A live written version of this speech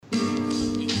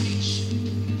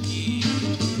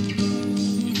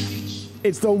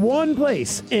It's the one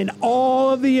place in all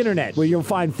of the internet where you'll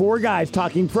find four guys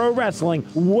talking pro wrestling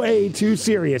way too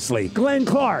seriously. Glenn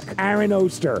Clark, Aaron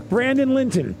Oster, Brandon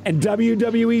Linton, and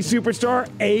WWE superstar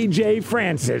AJ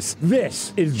Francis.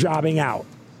 This is Jobbing Out.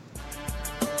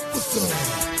 What's up?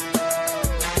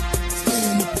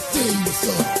 Stand up and say what's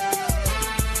up.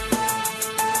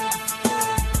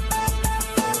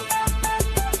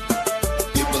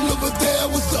 People over there,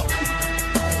 what's up?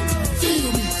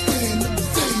 Feel me, stand up and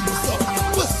say what's up.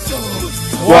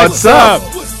 What's up?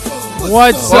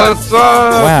 What's up? What's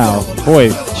up? Wow, boy,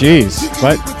 jeez.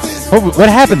 What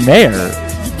happened there?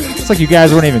 It's like you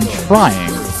guys weren't even trying.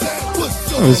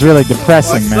 It was really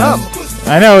depressing, man.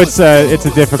 I know it's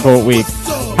a difficult week.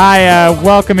 Hi,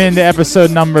 welcome into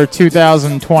episode number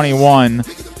 2021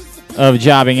 of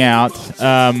Jobbing Out.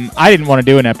 I didn't want to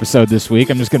do an episode this week.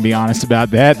 I'm just going to be honest about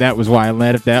that. That was why I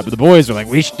led at that. But the boys were like,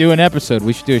 we should do an episode.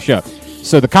 We should do a show.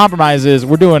 So the compromise is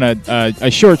we're doing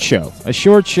a short show. A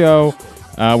short show.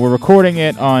 We're recording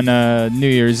it on New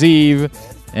Year's Eve,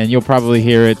 and you'll probably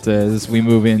hear it as we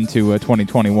move into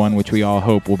 2021, which we all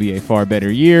hope will be a far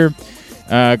better year.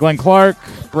 Glenn Clark,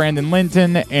 Brandon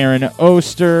Linton, Aaron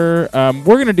Oster. We're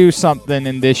going to do something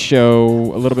in this show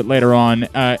a little bit later on.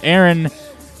 Aaron,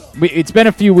 it's been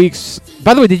a few weeks.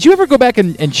 By the way, did you ever go back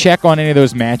and check on any of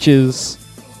those matches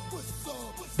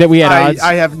that we had odds?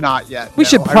 I have not yet. We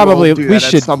should probably at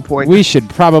some point. We should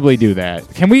probably do that.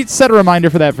 Can we set a reminder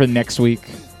for that for next week?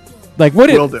 Like,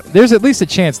 there's at least a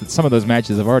chance that some of those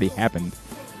matches have already happened.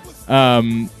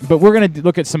 But we're going to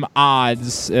look at some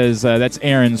odds, as that's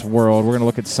Aaron's world. We're going to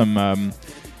look at some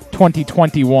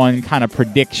 2021 kind of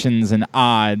predictions and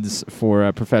odds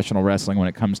for professional wrestling when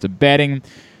it comes to betting.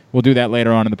 We'll do that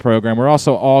later on in the program. We're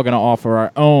also all going to offer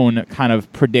our own kind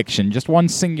of prediction, just one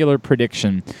singular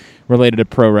prediction related to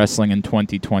pro wrestling in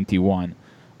 2021.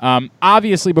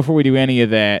 Obviously, before we do any of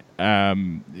that,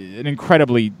 an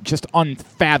incredibly, just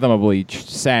unfathomably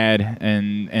sad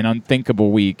and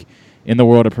unthinkable week in the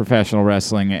world of professional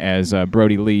wrestling as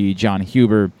Brody Lee, John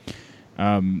Huber,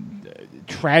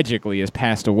 tragically has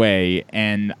passed away.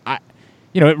 And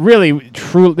it really,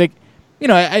 truly,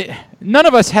 none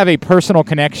of us have a personal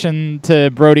connection to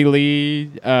Brody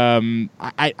Lee.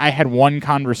 I had one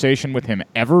conversation with him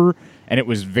ever, and it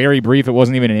was very brief. It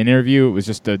wasn't even an interview. It was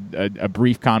just a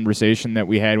brief conversation that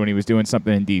we had when he was doing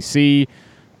something in D.C.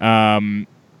 I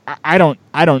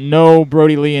don't know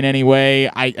Brody Lee in any way.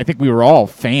 I think we were all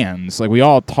fans. Like, we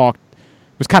all talked.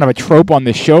 It was kind of a trope on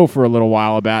this show for a little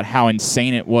while about how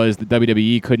insane it was that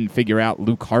WWE couldn't figure out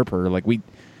Luke Harper. Like,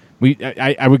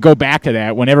 I would go back to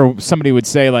that whenever somebody would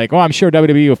say, like, oh, I'm sure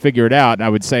WWE will figure it out. And I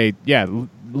would say, yeah,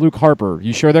 Luke Harper.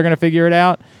 You sure they're going to figure it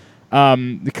out?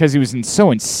 Because he was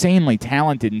so insanely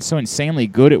talented and so insanely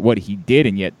good at what he did,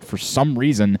 and yet for some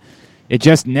reason it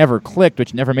just never clicked,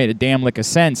 which never made a damn lick of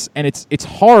sense. And it's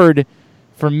hard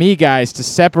for me, guys, to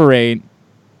separate,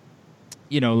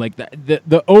 like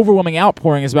the overwhelming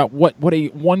outpouring is about what a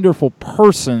wonderful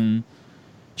person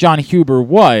John Huber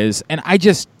was. And I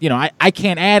just, I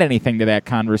can't add anything to that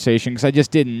conversation because I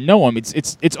just didn't know him.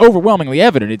 It's overwhelmingly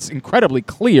evident. It's incredibly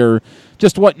clear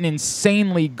just what an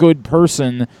insanely good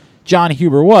person John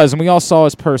Huber was, and we all saw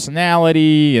his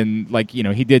personality, and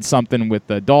he did something with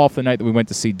Dolph the night that we went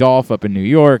to see Dolph up in New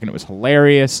York, and it was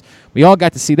hilarious. We all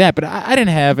got to see that, but I didn't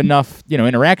have enough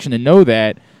interaction to know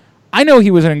that. I know he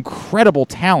was an incredible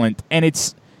talent, and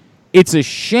it's a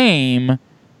shame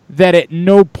that at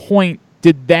no point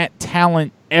did that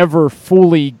talent ever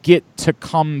fully get to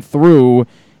come through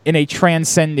in a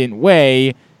transcendent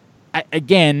way.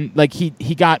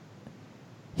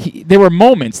 There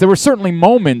were certainly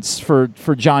moments for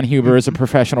John Huber as a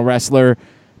professional wrestler,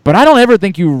 but I don't ever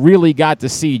think you really got to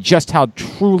see just how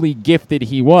truly gifted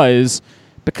he was,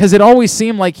 because it always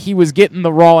seemed like he was getting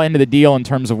the raw end of the deal in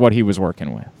terms of what he was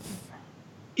working with.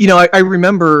 I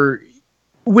remember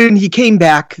when he came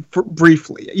back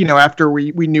briefly, after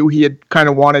we knew he had kind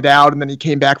of wanted out, and then he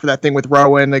came back for that thing with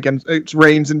Rowan against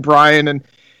Reigns and Bryan, and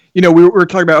we were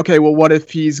talking about, okay, well, what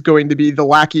if he's going to be the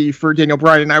lackey for Daniel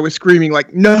Bryan? And I was screaming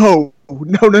like, no.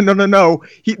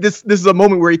 This is a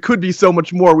moment where he could be so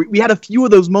much more. We had a few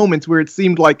of those moments where it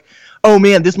seemed like, oh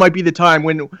man, this might be the time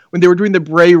when they were doing the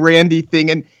Bray Randy thing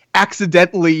and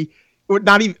accidentally,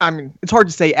 not even, I mean, it's hard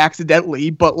to say accidentally,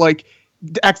 but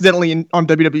accidentally on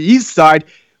WWE's side,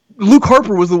 Luke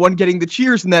Harper was the one getting the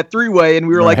cheers in that three-way, and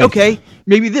we were like, okay,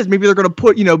 maybe they're going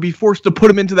to be forced to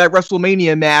put him into that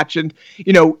WrestleMania match, and,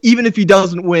 even if he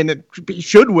doesn't win, he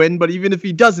should win, but even if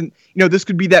he doesn't, this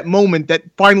could be that moment that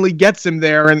finally gets him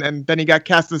there, and then he got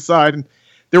cast aside, and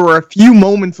there were a few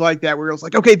moments like that where it was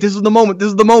like, okay, this is the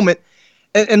moment,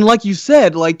 and like you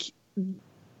said,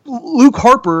 Luke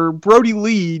Harper, Brody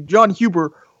Lee, John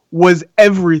Huber was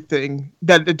everything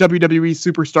that a WWE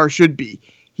superstar should be.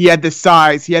 He had the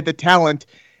size, he had the talent,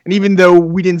 and even though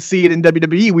we didn't see it in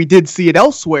WWE, we did see it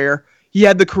elsewhere. He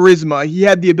had the charisma, he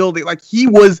had the ability. Like, he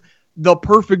was the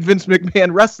perfect Vince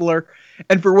McMahon wrestler,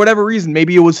 and for whatever reason,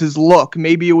 maybe it was his look,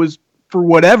 maybe it was for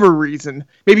whatever reason,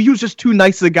 maybe he was just too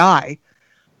nice a guy.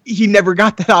 He never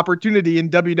got that opportunity in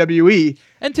WWE.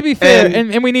 And to be fair,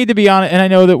 and we need to be honest, and I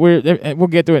know that we'll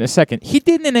get to it in a second. He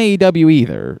didn't in AEW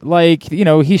either. Like,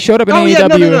 he showed up in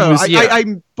AEW.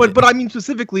 And was, but I mean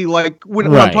specifically, like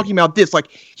when I'm talking about this, like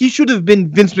he should have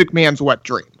been Vince McMahon's wet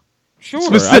dream. Sure,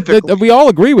 we all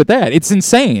agree with that. It's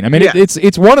insane. I mean,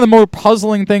 it's one of the more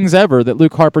puzzling things ever that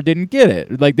Luke Harper didn't get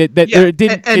it. Like it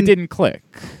didn't click.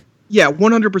 Yeah,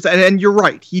 100%. And you're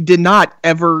right. He did not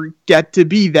ever get to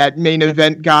be that main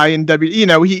event guy in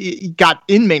WWE. He got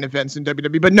in main events in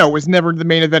WWE, but no, was never the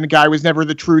main event guy, was never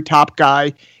the true top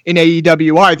guy in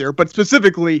AEW either. But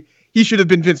specifically, he should have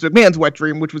been Vince McMahon's wet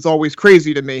dream, which was always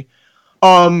crazy to me.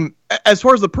 As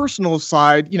far as the personal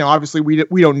side, obviously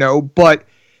we don't know, but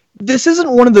this isn't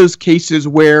one of those cases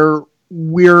where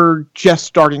we're just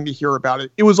starting to hear about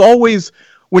it. It was always,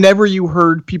 whenever you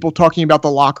heard people talking about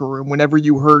the locker room, whenever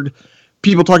you heard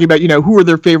people talking about, who are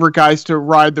their favorite guys to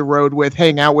ride the road with,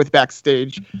 hang out with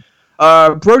backstage,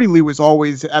 Brody Lee was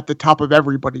always at the top of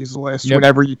everybody's list. Yep.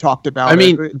 Whenever you talked about it. I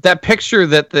mean, that picture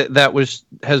that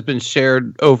has been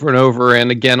shared over and over and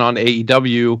again on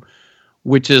AEW,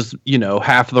 which is,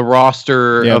 half the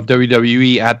roster of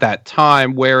WWE at that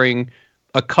time wearing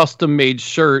a custom-made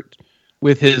shirt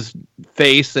with his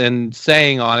face and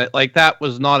saying on it, like, that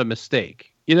was not a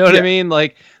mistake. You know what I mean?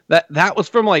 Like, that was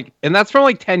from, and that's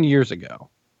from 10 years ago.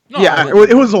 Yeah,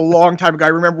 it was a long time ago. I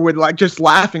remember just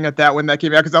laughing at that when that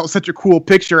came out, because that was such a cool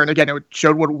picture. And again, it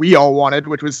showed what we all wanted,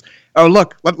 which was, oh,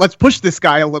 look, let's push this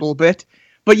guy a little bit.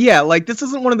 But yeah, this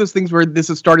isn't one of those things where this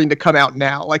is starting to come out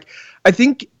now. I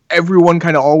think everyone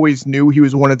kind of always knew he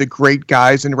was one of the great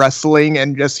guys in wrestling,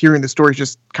 and just hearing the stories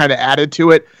just kind of added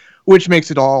to it, which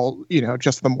makes it all,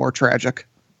 just the more tragic.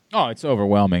 Oh, it's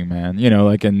overwhelming, man.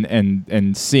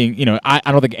 And seeing, I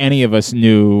don't think any of us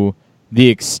knew the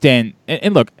extent.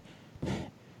 And look,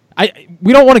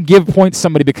 we don't want to give points to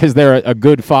somebody because they're a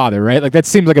good father, right? Like, that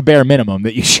seems like a bare minimum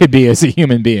that you should be as a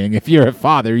human being. If you're a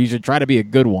father, you should try to be a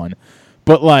good one.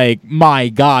 But, my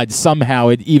God, somehow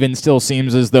it even still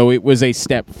seems as though it was a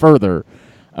step further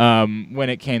when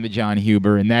it came to John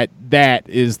Huber. And that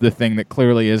is the thing that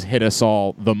clearly has hit us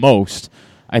all the most,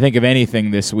 I think, of anything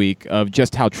this week, of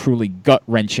just how truly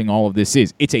gut-wrenching all of this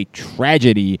is. It's a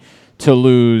tragedy to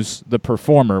lose the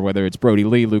performer, whether it's Brody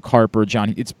Lee, Luke Harper,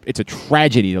 John. It's a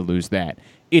tragedy to lose that.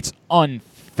 It's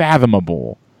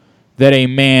unfathomable that a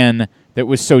man that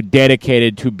was so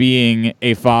dedicated to being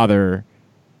a father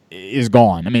is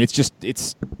gone. I mean,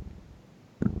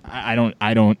 I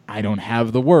don't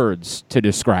have the words to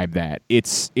describe that.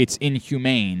 It's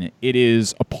inhumane. It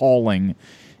is appalling.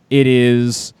 It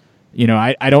is,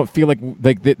 I don't feel like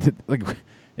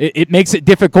it makes it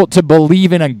difficult to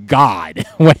believe in a God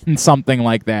when something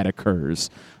like that occurs.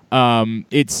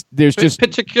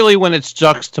 Particularly when it's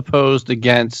juxtaposed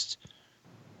against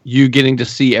you getting to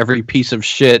see every piece of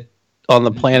shit on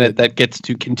the planet that gets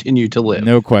to continue to live.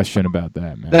 No question about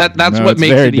that, man. That's what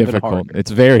makes it even difficult. harder.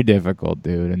 It's very difficult,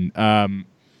 dude. And I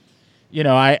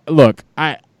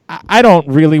don't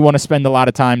really want to spend a lot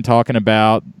of time talking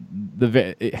about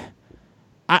I'm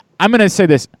going to say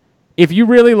this. If you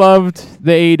really loved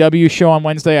the AEW show on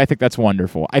Wednesday, I think that's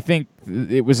wonderful. I think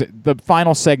the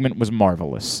final segment was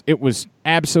marvelous. It was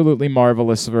absolutely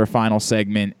marvelous for a final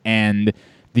segment, and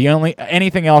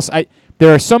anything else,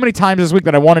 there are so many times this week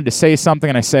that I wanted to say something,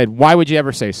 and I said, why would you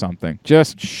ever say something?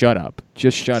 Just shut up.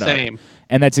 Just shut up. Same.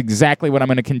 And that's exactly what I'm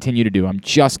going to continue to do. I'm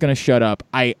just going to shut up.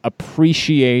 I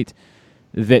appreciate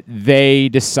that they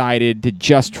decided to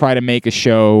just try to make a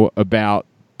show about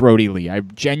Brody Lee. I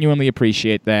genuinely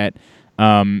appreciate that.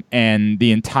 And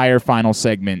the entire final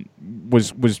segment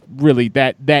was really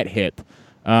that hit.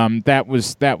 That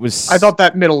was. I thought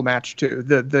that middle match too.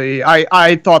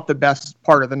 I thought the best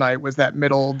part of the night was that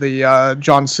middle, the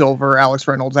John Silver, Alex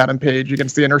Reynolds, Adam Page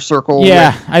against the Inner Circle.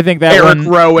 Yeah, I think that Eric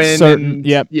Rowan.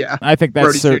 Yeah, I think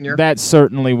that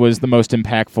certainly was the most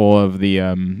impactful of the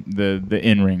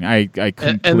in-ring. I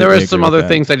and there was some other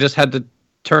things I just had to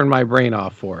turn my brain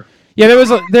off for. Yeah,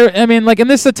 and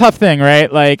this is a tough thing,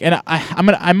 right? And I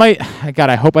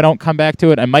hope I don't come back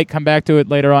to it. I might come back to it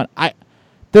later on.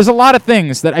 There's a lot of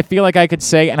things that I feel like I could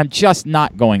say, and I'm just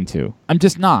not going to. I'm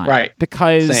just not. Right.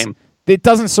 Because it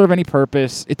doesn't serve any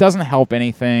purpose. It doesn't help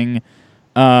anything.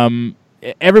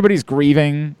 everybody's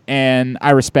grieving, and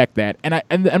I respect that. And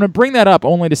I'm going to bring that up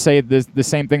only to say the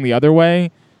same thing the other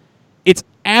way. It's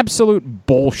absolute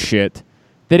bullshit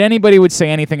that anybody would say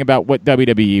anything about what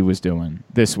WWE was doing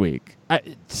this week.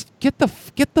 Get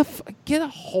a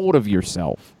hold of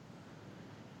yourself.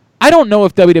 I don't know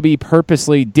if WWE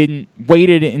purposely didn't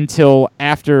waited until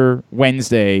after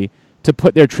Wednesday to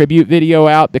put their tribute video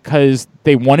out because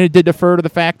they wanted to defer to the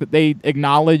fact that they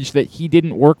acknowledged that he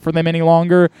didn't work for them any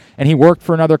longer and he worked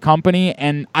for another company,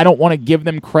 and I don't want to give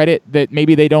them credit that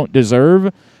maybe they don't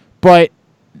deserve, but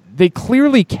they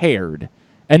clearly cared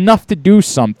enough to do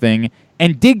something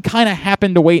and did kind of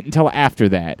happen to wait until after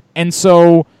that. And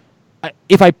so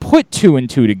if I put 2 and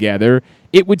 2 together,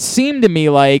 it would seem to me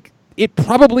like it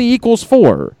probably equals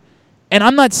 4. And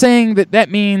I'm not saying that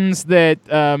means that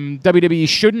WWE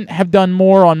shouldn't have done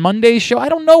more on Monday's show. I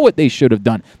don't know what they should have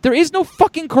done. There is no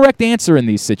fucking correct answer in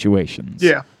these situations.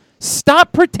 Yeah.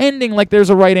 Stop pretending like there's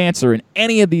a right answer in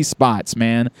any of these spots,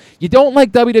 man. You don't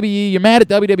like WWE. You're mad at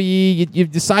WWE.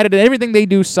 You've decided that everything they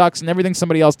do sucks and everything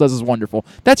somebody else does is wonderful.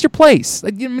 That's your place.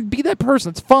 Like, be that person.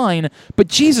 It's fine. But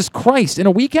Jesus Christ, in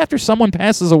a week after someone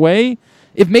passes away,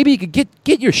 if maybe you could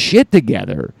get your shit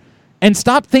together. And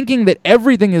stop thinking that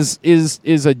everything is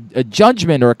a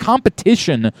judgment or a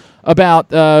competition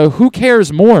about who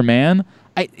cares more, man.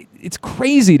 It's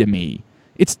crazy to me.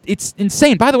 It's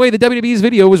insane. By the way, the WWE's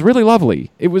video was really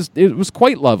lovely. It was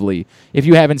quite lovely. If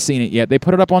you haven't seen it yet, they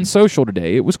put it up on social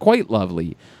today. It was quite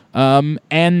lovely. And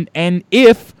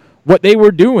if what they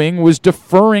were doing was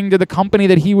deferring to the company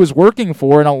that he was working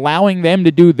for and allowing them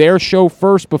to do their show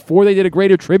first before they did a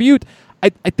greater tribute, I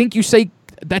think you say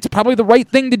that's probably the right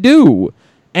thing to do,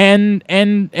 and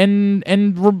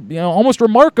almost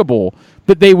remarkable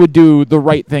that they would do the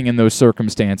right thing in those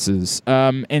circumstances,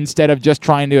 instead of just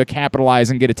trying to capitalize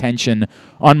and get attention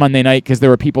on Monday night because there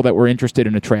were people that were interested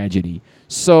in a tragedy.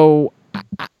 So,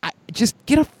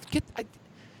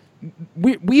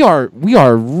 we are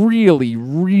really,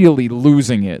 really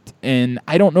losing it, and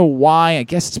I don't know why. I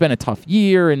guess it's been a tough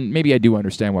year, and maybe I do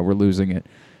understand why we're losing it.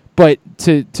 But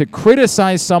to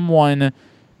criticize someone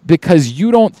because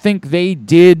you don't think they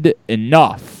did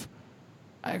enough,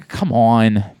 come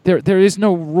on. There is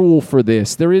no rule for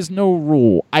this. There is no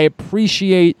rule. I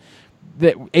appreciate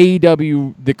that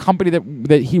AEW, the company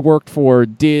that he worked for,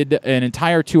 did an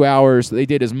entire 2 hours. They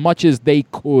did as much as they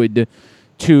could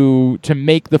to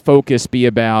make the focus be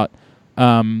about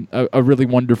a really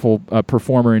wonderful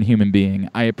performer and human being.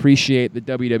 I appreciate that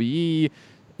WWE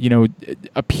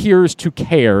appears to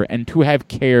care and to have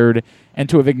cared and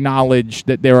to have acknowledged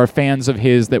that there are fans of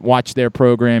his that watch their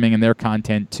programming and their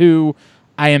content too.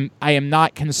 I am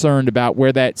not concerned about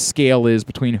where that scale is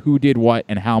between who did what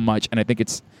and how much, and I think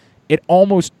it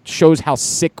almost shows how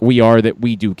sick we are that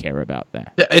we do care about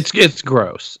that. It's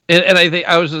gross, and I think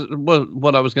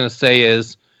what I was going to say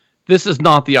is this is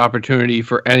not the opportunity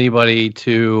for anybody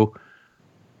to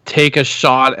take a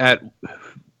shot at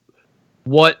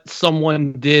what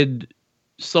someone did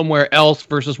somewhere else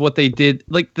versus what they did.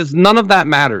 Like, none of that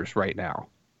matters right now.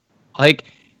 Like,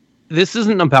 this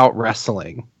isn't about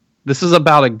wrestling. This is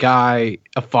about a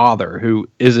father who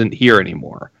isn't here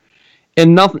anymore.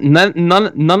 And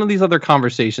none of these other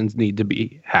conversations need to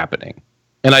be happening.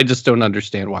 And I just don't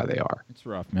understand why they are. It's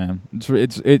rough, man.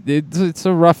 It's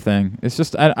a rough thing. It's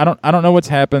just I don't know what's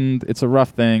happened. It's a rough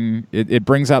thing. It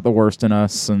brings out the worst in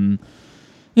us, and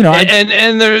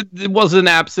and there was an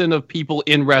absence of people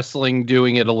in wrestling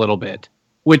doing it a little bit,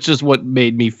 which is what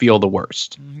made me feel the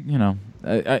worst.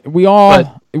 We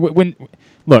all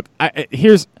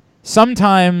here's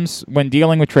sometimes when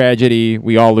dealing with tragedy,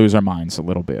 we all lose our minds a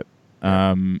little bit.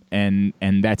 And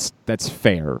that's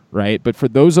fair, right? But for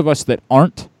those of us that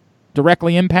aren't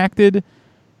directly impacted,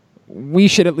 we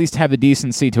should at least have the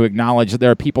decency to acknowledge that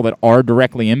there are people that are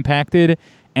directly impacted,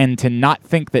 and to not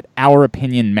think that our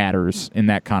opinion matters in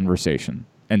that conversation,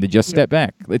 and to just step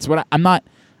back. It's what I'm not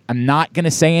going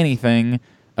to say anything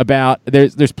about.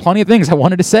 There's plenty of things I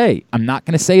wanted to say. I'm not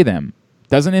going to say them.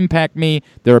 Doesn't impact me.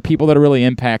 There are people that are really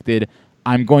impacted.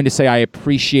 I'm going to say I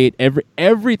appreciate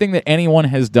everything that anyone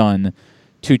has done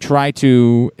to try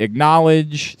to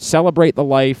acknowledge, celebrate the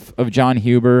life of Jon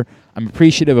Huber. I'm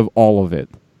appreciative of all of it.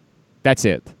 That's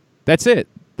it.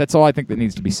 That's all I think that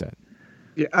needs to be said.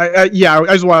 Yeah, I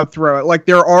just want to throw it. Like,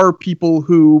 there are people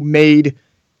who made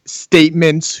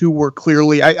statements who were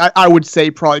clearly, I would say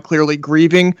probably clearly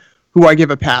grieving, who I give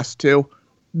a pass to.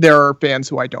 There are fans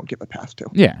who I don't give a pass to.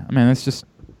 Yeah, I mean, it's just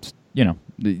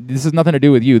this has nothing to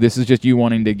do with you. This is just you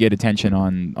wanting to get attention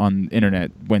on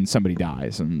internet when somebody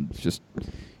dies, and it's just,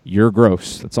 you're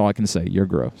gross. That's all I can say. You're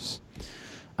gross.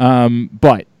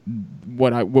 But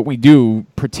what we do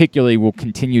particularly will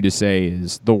continue to say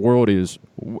is the world is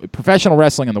professional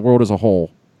wrestling and the world as a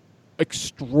whole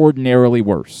extraordinarily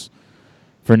worse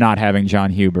for not having John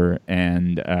Huber,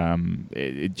 and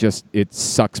it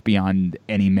sucks beyond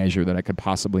any measure that I could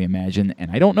possibly imagine, and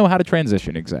I don't know how to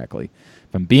transition exactly.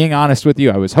 If I'm being honest with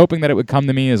you, I was hoping that it would come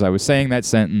to me as I was saying that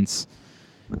sentence,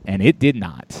 and it did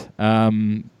not.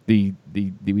 We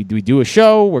do a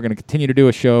show. We're going to continue to do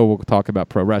a show. We'll talk about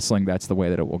pro wrestling. That's the way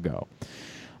that it will go.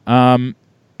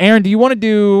 Aaron, do you want to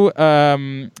do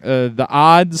the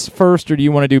odds first, or do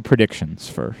you want to do predictions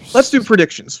first? Let's do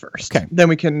predictions first. Okay. Then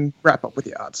we can wrap up with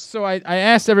the odds. So I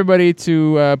asked everybody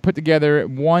to put together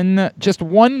just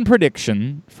one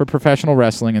prediction for professional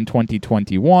wrestling in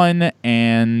 2021,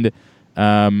 and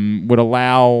would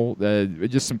allow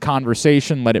just some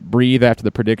conversation, let it breathe after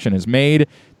the prediction is made.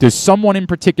 Does someone in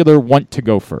particular want to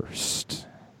go first?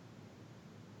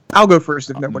 I'll go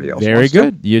first if nobody else Very wants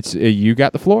good. You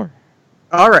got the floor.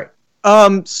 All right.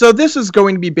 So this is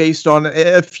going to be based on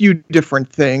a few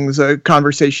different things,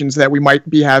 conversations that we might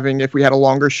be having if we had a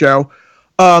longer show.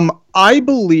 I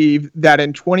believe that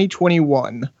in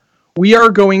 2021, we are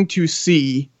going to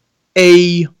see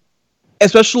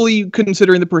especially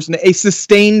considering the person, a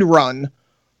sustained run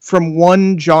from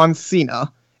one John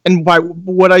Cena. And by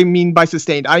what I mean by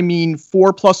sustained, I mean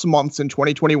 4+ months in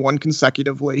 2021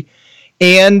 consecutively.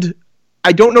 And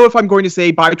I don't know if I'm going to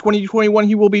say by 2021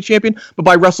 he will be champion, but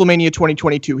by WrestleMania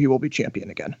 2022 he will be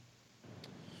champion again.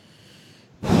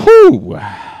 Whew.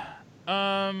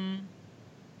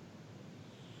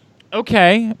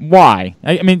 Okay. Why?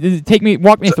 I mean,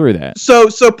 walk me through that.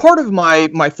 So part of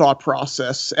my thought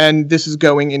process, and this is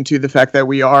going into the fact that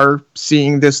we are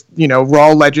seeing this,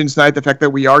 Raw Legends Night, the fact that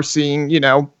we are seeing,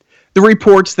 the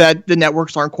reports that the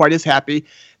networks aren't quite as happy,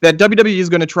 that WWE is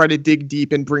going to try to dig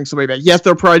deep and bring somebody back. Yes,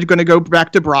 they're probably going to go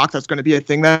back to Brock. That's going to be a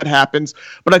thing that happens.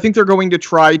 But I think they're going to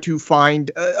try to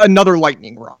find another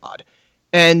lightning rod.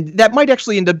 And that might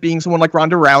actually end up being someone like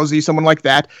Ronda Rousey, someone like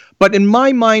that. But in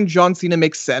my mind, John Cena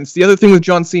makes sense. The other thing with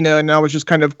John Cena, and I was just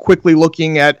kind of quickly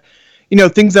looking at,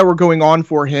 things that were going on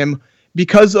for him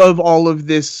because of all of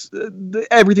this,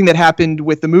 everything that happened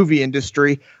with the movie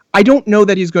industry. I don't know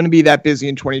that he's going to be that busy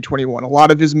in 2021. A lot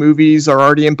of his movies are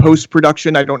already in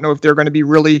post-production. I don't know if they're going to be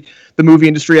the movie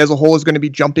industry as a whole is going to be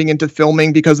jumping into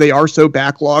filming because they are so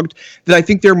backlogged, that I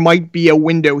think there might be a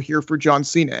window here for John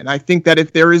Cena. And I think that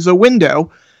if there is a window,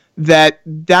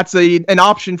 that's an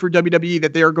option for WWE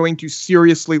that they are going to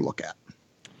seriously look at.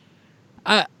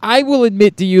 I will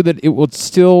admit to you that it would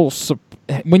still,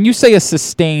 when you say a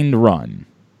sustained run,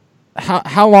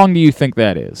 how long do you think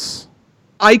that is?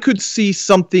 I could see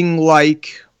something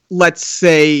like, let's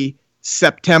say,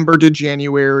 September to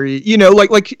January,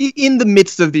 like in the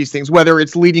midst of these things, whether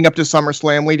it's leading up to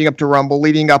SummerSlam, leading up to Rumble,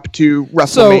 leading up to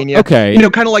WrestleMania. So, okay.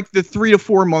 Kind of like the 3 to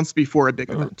 4 months before a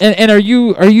big event. And are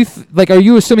you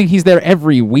assuming he's there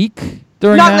every week?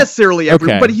 Not necessarily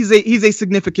every, but he's a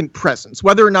significant presence.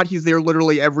 Whether or not he's there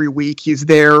literally every week, he's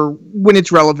there when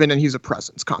it's relevant, and he's a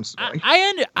presence constantly.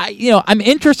 I'm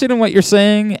interested in what you're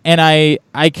saying, and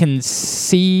I can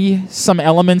see some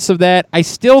elements of that. I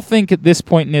still think at this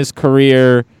point in his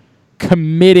career,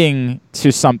 committing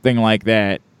to something like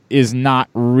that is not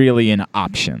really an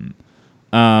option.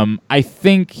 I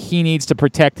think he needs to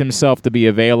protect himself to be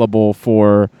available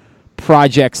for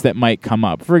projects that might come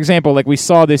up. For example, like we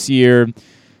saw this year,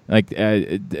 like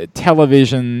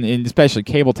television, and especially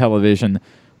cable television,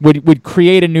 would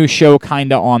create a new show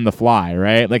kind of on the fly,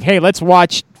 right? Like, hey, let's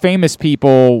watch famous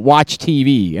people watch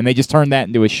TV, and they just turn that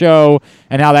into a show,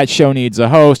 and now that show needs a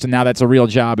host, and now that's a real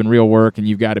job and real work, and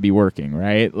you've got to be working,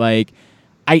 right? Like,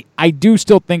 I do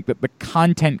still think that the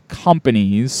content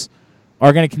companies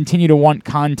are going to continue to want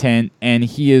content, and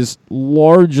he is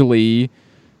largely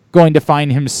going to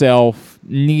find himself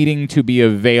needing to be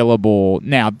available.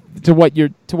 Now, to what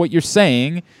you're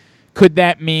saying, could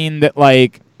that mean that,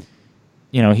 like,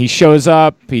 he shows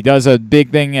up, he does a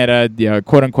big thing at a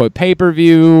quote unquote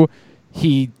pay-per-view,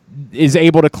 he is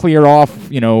able to clear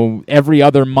off every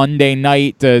other Monday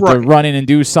night to run in and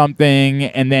do something,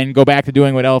 and then go back to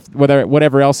doing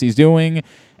whatever else he's doing,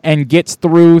 and gets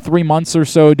through 3 months or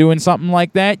so doing something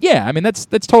like that? Yeah, I mean that's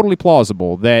totally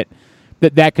plausible that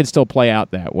could still play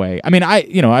out that way. I mean,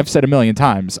 I've said a million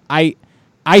times, I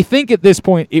think at this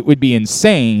point it would be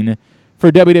insane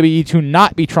for WWE to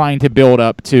not be trying to build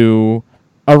up to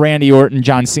a Randy Orton,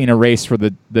 John Cena race for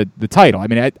the title. I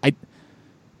mean,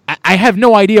 I have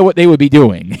no idea what they would be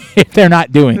doing if they're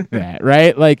not doing that,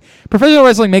 right? Like, professional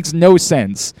wrestling makes no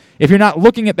sense if you're not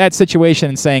looking at that situation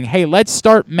and saying, hey, let's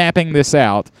start mapping this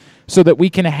out so that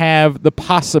we can have the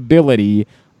possibility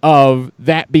of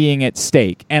that being at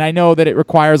stake. And I know that it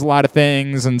requires a lot of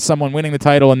things and someone winning the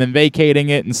title and then vacating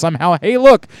it and somehow, hey,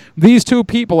 look, these two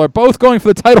people are both going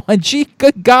for the title and gee,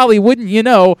 good golly, wouldn't you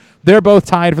know, they're both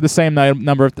tied for the same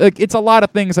number of... It's a lot of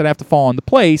things that have to fall into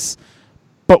place,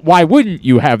 but why wouldn't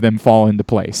you have them fall into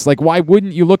place? Like, why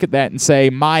wouldn't you look at that and say,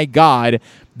 my God,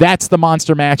 that's the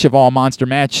monster match of all monster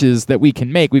matches that we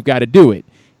can make. We've got to do it.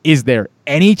 Is there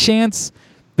any chance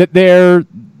that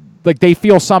they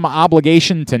feel some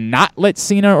obligation to not let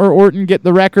Cena or Orton get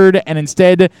the record and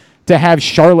instead to have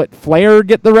Charlotte Flair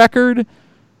get the record?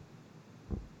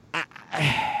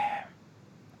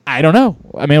 I don't know.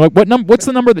 I mean, like, what's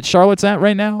the number that Charlotte's at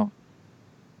right now?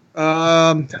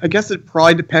 I guess it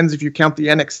probably depends if you count the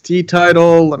NXT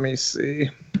title. Let me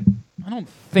see. I don't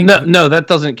think... No, that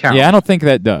doesn't count. Yeah, I don't think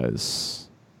that does.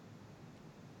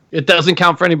 It doesn't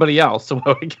count for anybody else, so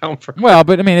why would it count for... Well,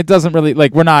 but I mean, it doesn't really...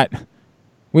 Like, we're not...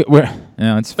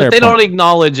 it's fair. But they don't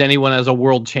acknowledge anyone as a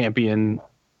world champion.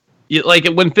 Like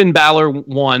when Finn Balor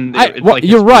won.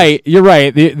 You're right.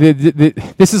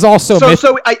 This is also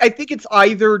so I think it's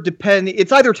either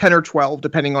 10 or 12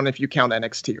 depending on if you count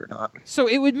NXT or not. So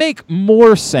it would make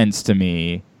more sense to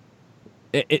me.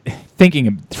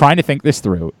 Trying to think this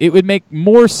through, it would make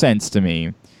more sense to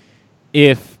me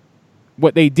if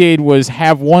what they did was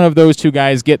have one of those two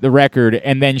guys get the record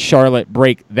and then Charlotte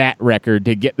break that record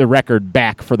to get the record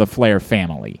back for the Flair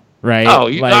family, right? Oh,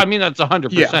 I mean, that's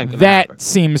 100%. Yeah, that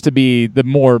seems to be the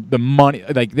money.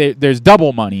 Like, there's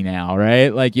double money now, right?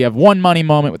 Like, you have one money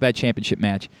moment with that championship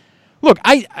match. Look,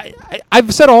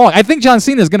 I've said all along, I think John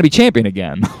Cena is going to be champion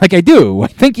again. Like, I do. I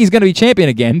think he's going to be champion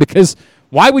again because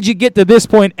why would you get to this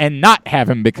point and not have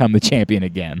him become the champion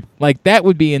again? Like, that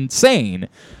would be insane.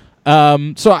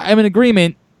 So I'm in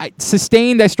agreement.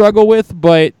 Sustained, I struggle with,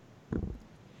 but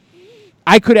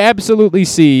I could absolutely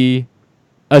see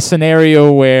a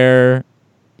scenario where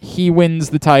he wins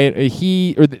the title.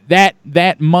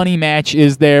 That money match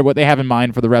is what they have in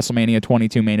mind for the WrestleMania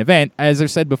 22 main event. As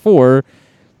I've said before,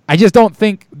 I just don't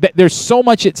think that there's so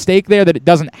much at stake there that it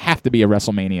doesn't have to be a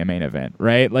WrestleMania main event,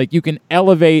 right? Like, you can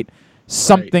elevate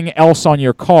something else on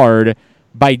your card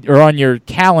or on your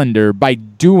calendar by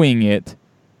doing it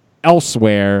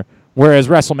elsewhere, whereas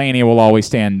WrestleMania will always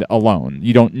stand alone.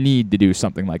 You don't need to do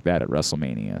something like that at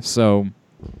WrestleMania. So,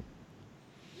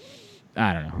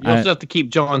 I don't know. You also have to keep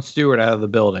Jon Stewart out of the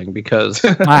building because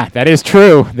that is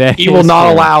true. He will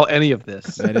not allow any of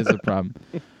this. That is a problem.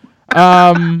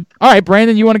 All right,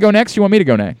 Brandon, you want to go next? You want me to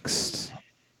go next?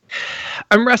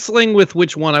 I'm wrestling with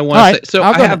which one I want to say. So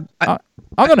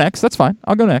I'll go next. That's fine.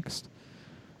 I'll go next.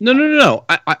 No.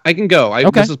 I can go.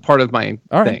 Okay. This is part of my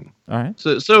thing. All right.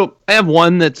 So I have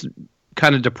one that's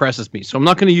kind of depresses me, so I'm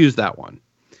not going to use that one.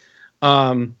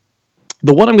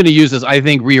 The one I'm going to use is I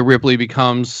think Rhea Ripley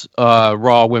becomes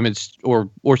Raw Women's or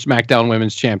SmackDown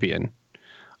Women's Champion.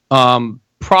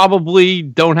 Probably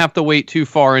don't have to wait too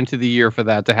far into the year for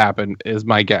that to happen, is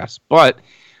my guess. But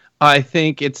I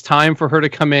think it's time for her to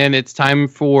come in. It's time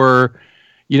for,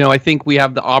 I think we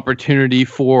have the opportunity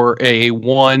for a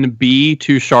 1B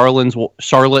to Charlotte's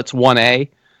 1A.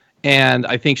 And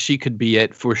I think she could be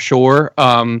it for sure.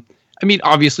 I mean,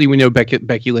 obviously, we know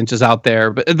Becky Lynch is out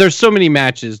there, but there's so many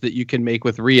matches that you can make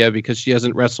with Rhea because she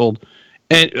hasn't wrestled,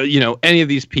 any of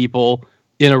these people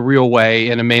in a real way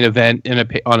in a main event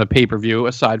on a pay-per-view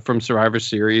aside from Survivor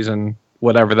Series and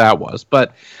whatever that was.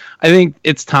 But I think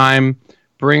it's time.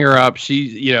 Bring her up.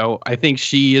 I think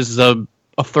she is a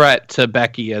threat to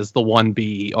Becky as the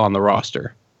 1B on the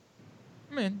roster.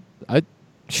 I mean,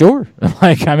 sure.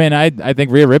 I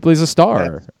think Rhea Ripley's a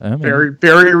star. Very,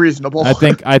 very reasonable.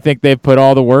 I think they've put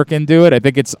all the work into it. I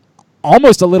think it's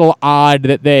almost a little odd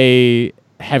that they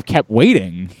have kept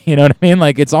waiting. You know what I mean?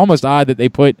 Like, it's almost odd that they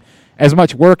put as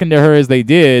much work into her as they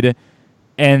did,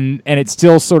 and it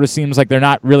still sort of seems like they're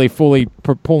not really fully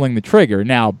pulling the trigger.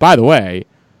 Now, by the way,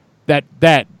 that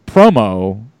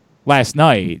promo last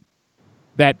night,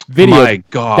 that video, my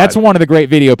God, that's one of the great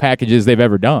video packages they've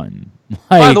ever done.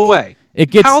 By the way,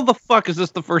 how the fuck is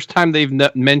this the first time they've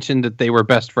mentioned that they were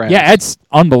best friends? Yeah, it's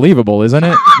unbelievable, isn't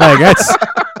it? Like,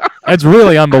 that's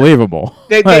really unbelievable.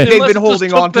 They've been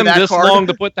holding on to that this card. long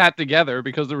to put that together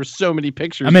because there were so many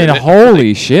pictures. I mean,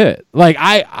 holy shit! Like,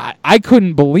 I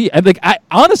couldn't believe.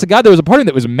 Honest to God, there was a part of me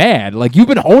that was mad. Like, you've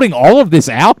been holding all of this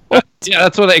out. Yeah,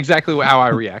 that's exactly how I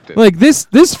reacted. Like,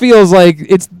 this feels like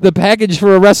it's the package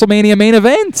for a WrestleMania main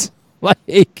event.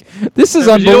 Like, this is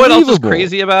unbelievable. You know what else is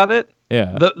crazy about it?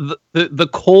 Yeah. The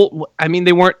cold. I mean,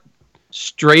 they weren't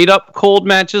straight up cold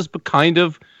matches, but kind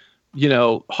of,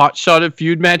 hot shotted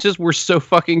feud matches were so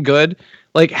fucking good.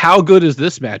 Like, how good is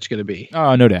this match going to be?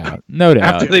 Oh, no doubt. No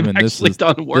doubt. After they've actually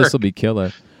done work. This will be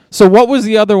killer. So what was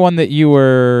the other one that you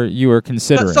were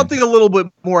considering? Something a little bit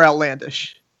more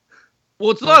outlandish.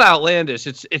 Well, it's not outlandish.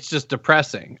 It's just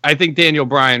depressing. I think Daniel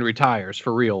Bryan retires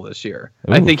for real this year.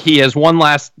 Ooh. I think he has one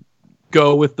last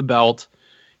go with the belt.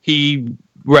 He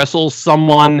wrestles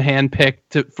someone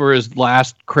handpicked for his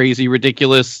last crazy,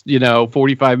 ridiculous,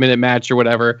 45-minute match or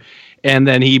whatever, and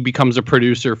then he becomes a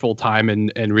producer full time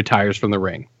and retires from the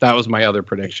ring. That was my other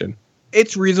prediction.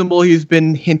 It's reasonable. He's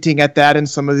been hinting at that in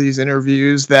some of these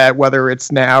interviews, that whether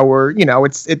it's now or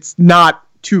it's not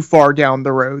too far down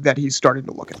the road that he's starting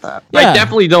to look at that. Yeah. I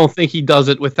definitely don't think he does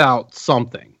it without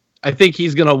something. I think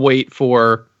he's going to wait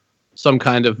for some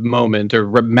kind of moment or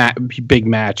big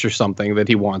match or something that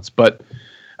he wants. But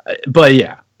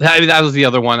yeah, that was the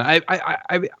other one.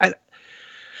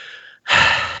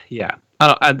 Yeah,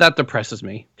 that depresses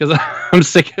me because I'm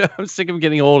sick of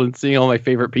getting old and seeing all my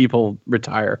favorite people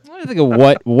retire. I think of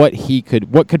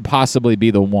what could possibly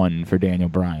be the one for Daniel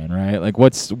Bryan, right? Like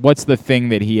what's the thing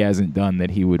that he hasn't done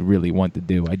that he would really want to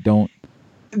do?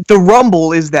 The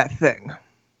Rumble is that thing.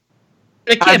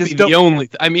 It can't be the only.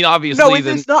 I mean, obviously, no,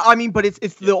 it's not. I mean, but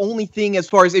it's the only thing as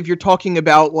far as if you're talking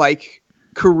about like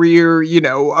career,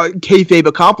 kayfabe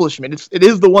accomplishment. It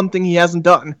is the one thing he hasn't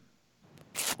done.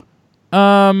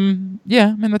 Yeah,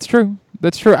 I mean that's true.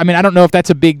 That's true. I mean, I don't know if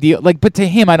that's a big deal. Like, but to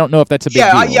him, I don't know if that's a big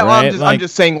deal. Yeah, right? I'm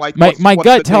just saying, like, my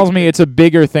gut tells me it's a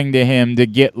bigger thing to him to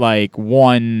get like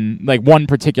one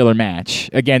particular match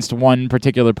against one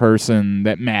particular person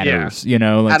that matters.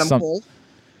 Yeah. Like Adam Cole.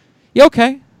 Yeah.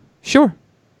 Okay. Sure.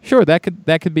 That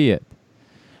could be it.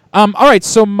 All right.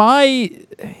 So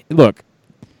the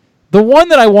one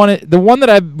that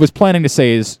I was planning to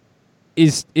say is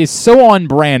so on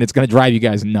brand. It's going to drive you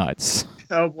guys nuts.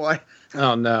 Oh boy.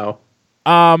 Oh no.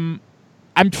 And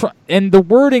the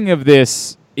wording of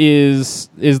this is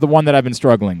the one that I've been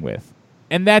struggling with,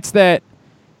 and that's that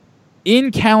in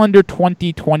calendar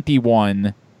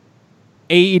 2021,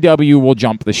 AEW will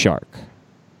jump the shark,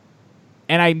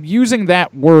 and I'm using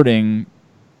that wording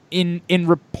to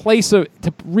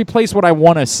replace what I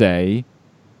want to say,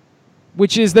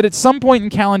 which is that at some point in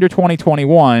calendar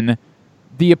 2021,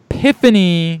 the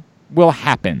epiphany will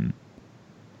happen.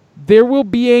 There will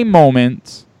be a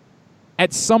moment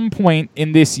at some point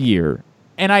in this year,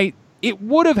 and it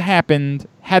would have happened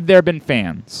had there been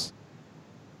fans.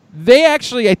 They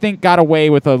actually, I think, got away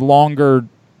with a longer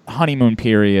honeymoon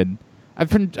period. I've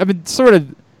been sort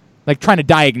of like trying to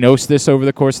diagnose this over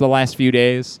the course of the last few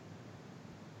days.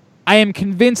 I am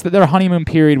convinced that their honeymoon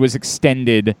period was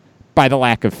extended by the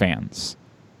lack of fans,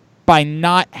 by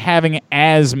not having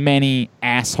as many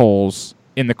assholes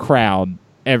in the crowd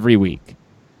every week.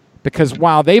 Because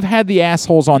while they've had the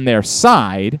assholes on their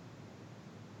side,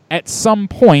 at some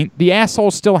point, the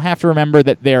assholes still have to remember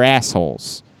that they're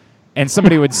assholes. And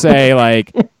somebody would say,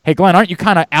 like, hey, Glenn, aren't you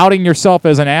kind of outing yourself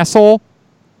as an asshole?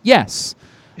 Yes.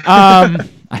 I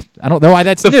don't know why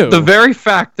that's new. The very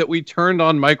fact that we turned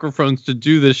on microphones to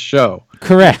do this show.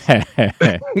 Correct.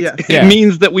 It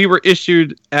means that we were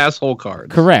issued asshole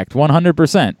cards. Correct.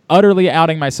 100%. Utterly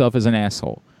outing myself as an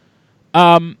asshole.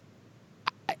 I'm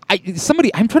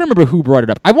trying to remember who brought it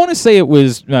up. I want to say it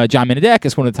was John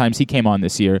Minadakis, one of the times he came on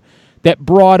this year, that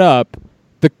brought up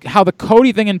how the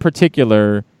Cody thing in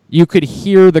particular, you could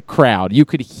hear the crowd. You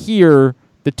could hear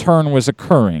the turn was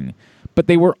occurring. But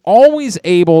they were always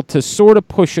able to sort of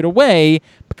push it away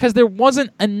because there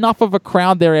wasn't enough of a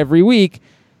crowd there every week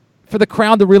for the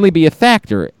crowd to really be a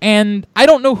factor. And I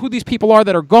don't know who these people are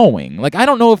that are going. Like, I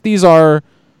don't know if these are,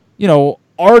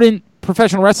 ardent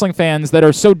professional wrestling fans that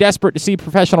are so desperate to see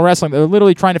professional wrestling that they're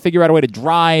literally trying to figure out a way to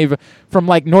drive from,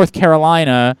 like, North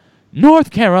Carolina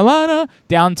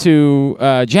down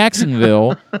to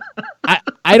Jacksonville.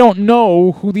 I don't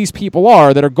know who these people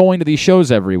are that are going to these shows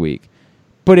every week.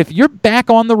 But if you're back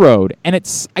on the road, and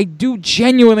I do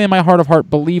genuinely in my heart of heart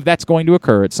believe that's going to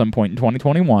occur at some point in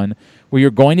 2021, where you're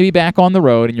going to be back on the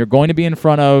road and you're going to be in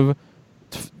front of,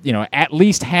 at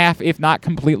least half, if not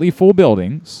completely full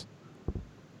buildings,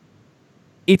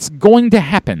 it's going to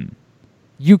happen.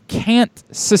 You can't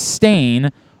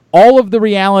sustain all of the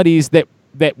realities that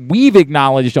we've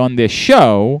acknowledged on this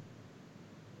show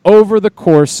over the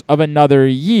course of another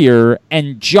year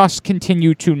and just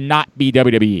continue to not be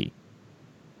WWE.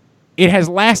 It has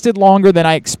lasted longer than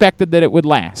I expected that it would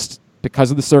last because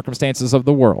of the circumstances of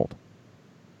the world.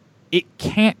 It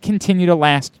can't continue to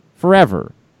last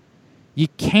forever. You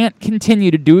can't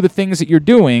continue to do the things that you're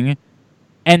doing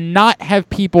and not have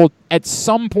people at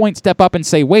some point step up and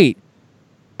say, wait,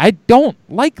 I don't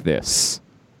like this.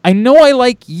 I know I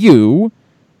like you,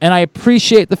 and I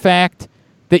appreciate the fact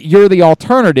that you're the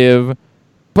alternative,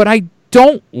 but I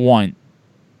don't want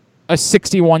a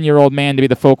 61-year-old man to be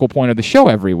the focal point of the show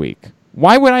every week.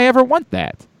 Why would I ever want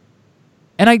that?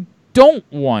 And I don't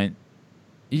want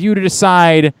you to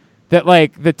decide that,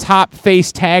 like, the top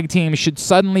face tag team should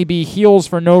suddenly be heels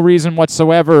for no reason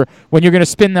whatsoever when you're going to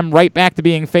spin them right back to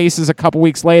being faces a couple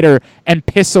weeks later and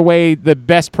piss away the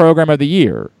best program of the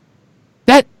year.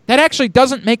 That actually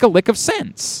doesn't make a lick of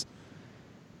sense.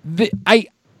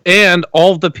 And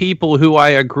all the people who I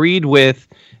agreed with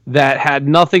that had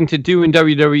nothing to do in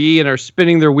WWE and are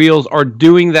spinning their wheels are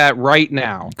doing that right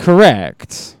now.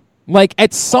 Correct. Like,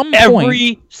 at some point,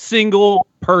 every single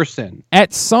person.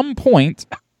 At some point,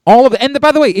 all of and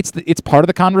by the way, it's part of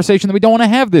the conversation that we don't want to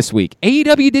have this week.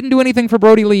 AEW didn't do anything for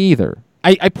Brody Lee either.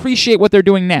 I appreciate what they're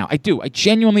doing now. I do. I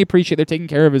genuinely appreciate they're taking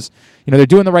care of his, they're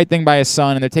doing the right thing by his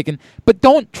son, and they're taking. But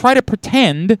don't try to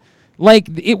pretend like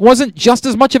it wasn't just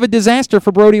as much of a disaster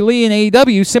for Brody Lee in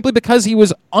AEW simply because he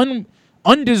was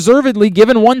undeservedly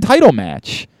given one title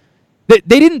match. They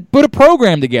didn't put a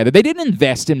program together. They didn't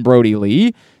invest in Brody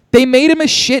Lee. They made him a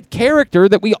shit character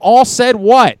that we all said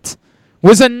was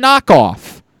a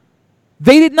knockoff.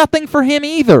 They did nothing for him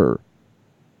either.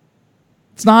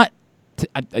 It's not.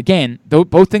 Again,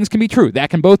 both things can be true. That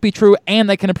can both be true, and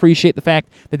they can appreciate the fact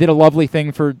they did a lovely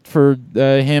thing for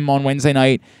him on Wednesday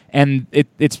night, and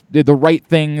it's the right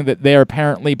thing that they're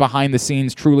apparently behind the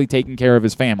scenes truly taking care of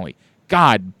his family.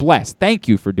 God bless. Thank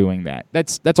you for doing that.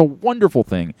 That's a wonderful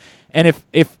thing. And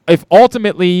if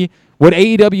ultimately what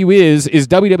AEW is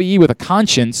WWE with a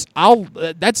conscience,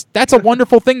 that's a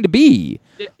wonderful thing to be.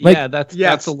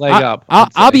 That's a leg up.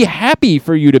 I'll be happy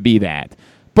for you to be that.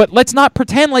 But let's not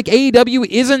pretend like AEW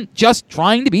isn't just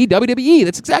trying to be WWE.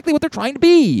 That's exactly what they're trying to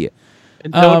be.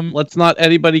 And let's not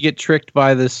anybody get tricked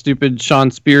by this stupid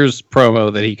Sean Spears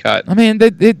promo that he cut. I mean,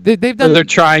 they've done. They're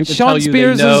trying to Sean tell you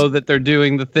Spears they know that they're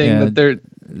doing the thing that they're.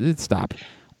 Stop.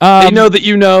 They know that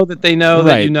you know that they know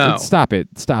that you know. Stop it.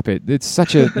 It's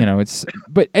such a it's.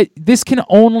 But this can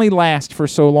only last for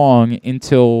so long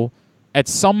until, at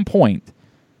some point,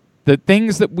 the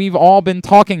things that we've all been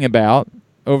talking about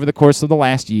over the course of the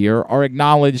last year are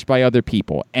acknowledged by other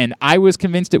people. And I was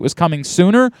convinced it was coming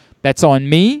sooner. That's on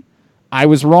me. I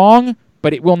was wrong,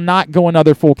 but it will not go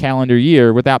another full calendar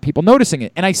year without people noticing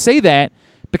it. And I say that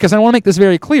because I want to make this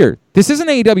very clear. This isn't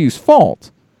AEW's fault.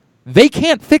 They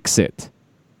can't fix it.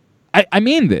 I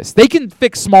mean this. They can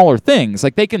fix smaller things.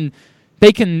 Like they can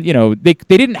they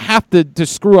didn't have to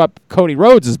screw up Cody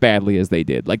Rhodes as badly as they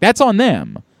did. Like, that's on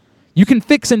them. You can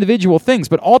fix individual things,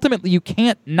 but ultimately you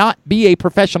can't not be a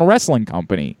professional wrestling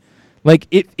company. Like,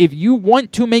 if you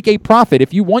want to make a profit,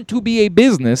 if you want to be a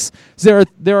business, there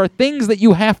are things that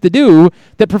you have to do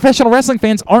that professional wrestling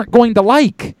fans aren't going to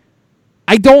like.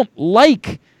 I don't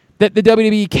like that the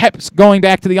WWE kept going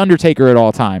back to The Undertaker at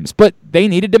all times, but they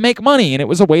needed to make money, and it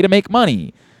was a way to make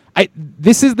money.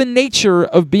 This is the nature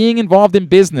of being involved in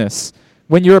business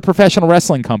when you're a professional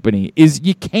wrestling company, is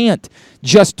you can't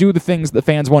just do the things the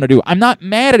fans want to do. I'm not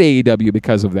mad at AEW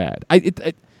because of that.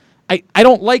 I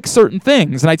don't like certain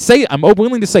things, and I'm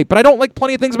willing to say, but I don't like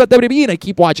plenty of things about WWE, and I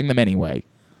keep watching them anyway.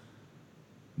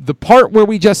 The part where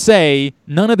we just say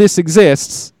none of this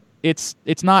exists, it's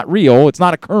not real, it's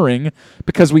not occurring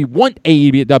because we want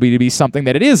AEW to be something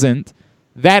that it isn't.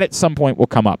 That at some point will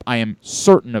come up. I am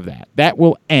certain of that. That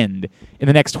will end in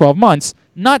the next 12 months.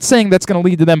 Not saying that's going to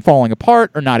lead to them falling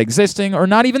apart or not existing or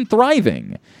not even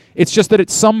thriving. It's just that at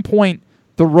some point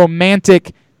the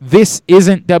romantic this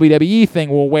isn't WWE thing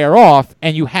will wear off,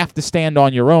 and you have to stand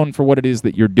on your own for what it is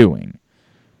that you're doing.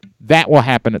 That will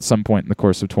happen at some point in the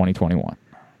course of 2021.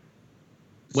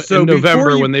 So in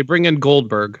November, when they bring in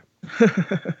Goldberg.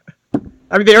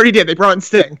 I mean, they already did. They brought in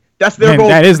Sting. That's their Goldberg.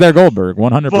 That is their Goldberg,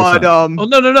 100%. But, oh,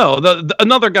 no.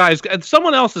 Another guy's...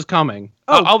 Someone else is coming.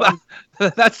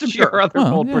 That's your other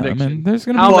bold prediction. I mean, there's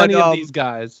gonna How be many of these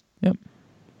guys? Yep.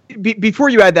 Before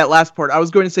you add that last part, I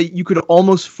was going to say you could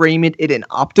almost frame it in an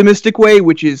optimistic way,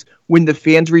 which is when the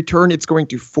fans return, it's going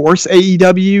to force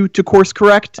AEW to course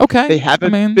correct. Okay. They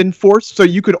haven't been forced, so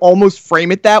you could almost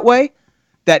frame it that way.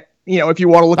 That, if you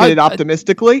want to look at it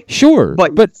optimistically. Sure.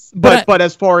 But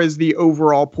as far as the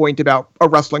overall point about a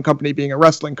wrestling company being a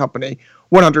wrestling company,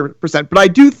 100%. But I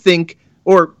do think,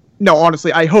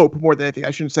 honestly, I hope more than anything,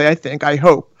 I shouldn't say I think, I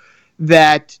hope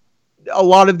that a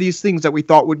lot of these things that we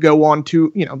thought would go on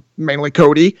to, mainly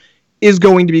Cody, is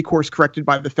going to be course corrected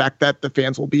by the fact that the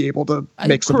fans will be able to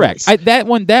make some correct. noise.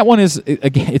 That one is,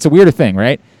 again, it's a weirder thing,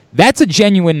 right? That's a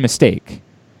genuine mistake.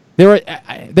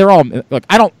 They're all, look,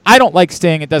 I don't like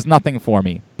Sting. It does nothing for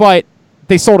me. But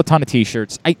they sold a ton of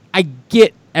T-shirts. I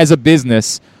get, as a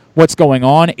business, what's going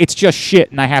on. It's just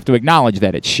shit, and I have to acknowledge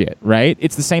that it's shit, right?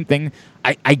 It's the same thing.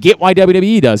 I get why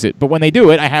WWE does it, but when they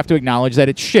do it, I have to acknowledge that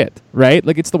it's shit, right?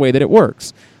 Like, it's the way that it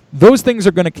works. Those things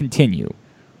are going to continue.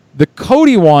 The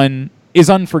Cody one is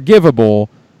unforgivable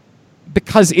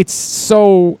because it's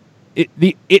so...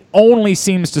 It only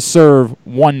seems to serve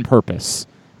one purpose.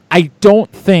 I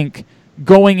don't think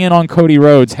going in on Cody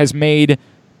Rhodes has made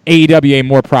AEW a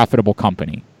more profitable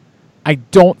company. I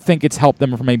don't think it's helped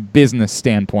them from a business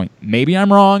standpoint. Maybe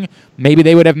I'm wrong. Maybe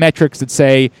they would have metrics that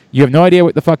say, you have no idea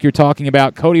what the fuck you're talking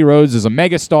about. Cody Rhodes is a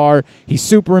megastar. He's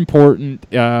super important.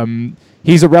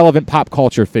 He's a relevant pop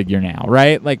culture figure now,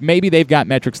 right? Like, maybe they've got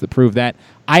metrics that prove that.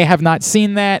 I have not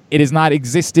seen that. It has not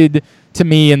existed to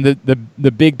me in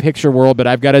the big picture world, but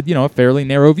I've got a fairly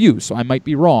narrow view, so I might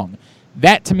be wrong.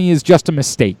 That, to me, is just a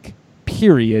mistake,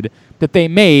 period, that they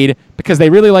made because they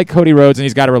really like Cody Rhodes and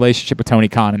he's got a relationship with Tony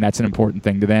Khan, and that's an important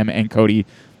thing to them, and Cody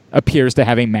appears to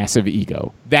have a massive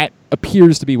ego. That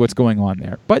appears to be what's going on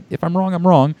there. But if I'm wrong, I'm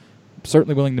wrong. I'm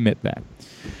certainly willing to admit that.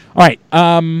 All right,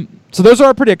 so those are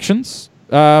our predictions.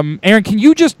 Aaron, can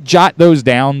you just jot those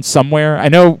down somewhere? I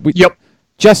know. Yep.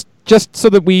 Just so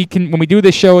that we can, when we do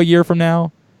this show a year from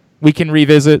now, we can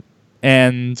revisit.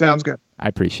 And sounds good. I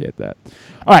appreciate that.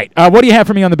 All right, what do you have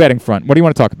for me on the betting front? What do you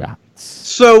want to talk about?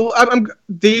 So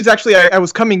these actually, I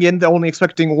was coming in only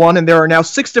expecting one, and there are now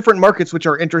 6 different markets which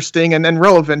are interesting and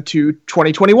relevant to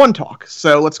 2021 talk.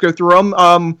 So let's go through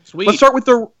them. Sweet. Let's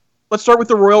start with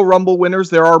the Royal Rumble winners.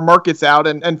 There are markets out,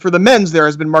 and for the men's, there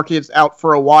has been markets out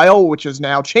for a while, which has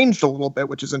now changed a little bit,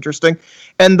 which is interesting.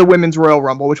 And the women's Royal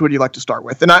Rumble, which would you like to start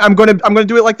with? And I'm going to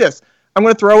do it like this. I'm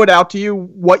going to throw it out to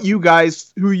you, who you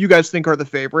guys think are the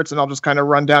favorites, and I'll just kind of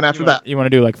run down after that. You want to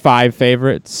do like 5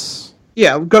 favorites?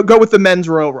 Yeah, go with the men's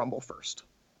Royal Rumble first.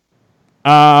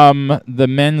 The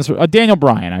men's Daniel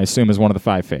Bryan, I assume, is one of the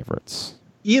 5 favorites.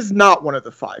 He is not one of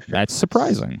the 5 favorites. That's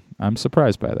surprising. I'm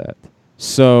surprised by that.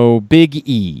 So Big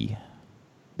E.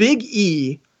 Big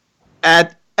E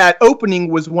at opening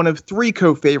was one of 3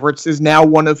 co-favorites, is now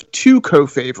one of 2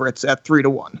 co-favorites at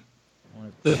 3-1.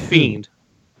 The Fiend.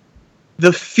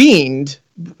 The Fiend,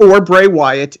 or Bray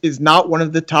Wyatt, is not one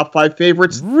of the top 5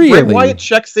 favorites. Really? Bray Wyatt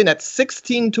checks in at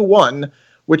 16-1,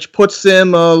 which puts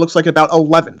him, looks like about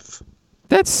 11th.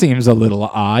 That seems a little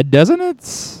odd, doesn't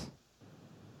it?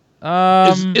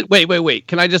 Wait.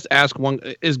 Can I just ask one?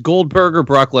 Is Goldberg or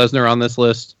Brock Lesnar on this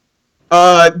list?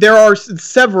 There are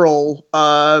several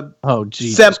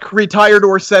retired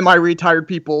or semi-retired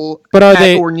people but are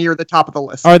they, or near the top of the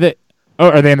list. Are they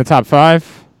in the top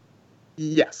 5?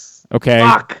 Yes. Okay.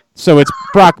 Fuck. So it's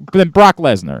Brock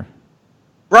Lesnar.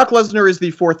 Brock Lesnar is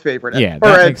the 4th favorite. Yeah,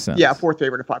 that makes sense. Yeah, 4th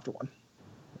favorite at 5-1.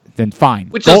 Then fine.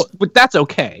 But that's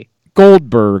okay.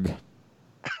 Goldberg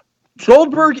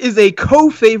is a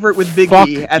co-favorite with Big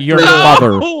E at your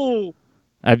 3-1.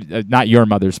 mother. Not your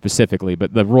mother specifically,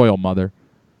 but the royal mother.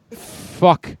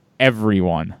 Fuck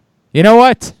everyone. You know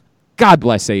what? God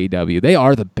bless AEW. They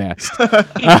are the best.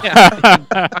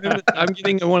 I'm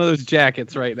getting one of those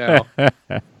jackets right now.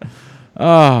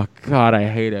 Oh, God, I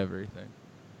hate everything.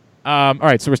 All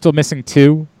right, so we're still missing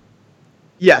 2?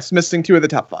 Yes, missing 2 of the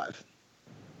top 5.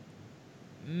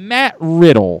 Matt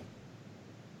Riddle.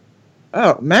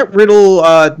 Oh, Matt Riddle,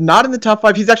 not in the top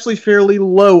 5. He's actually fairly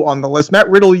low on the list. Matt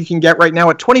Riddle you can get right now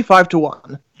at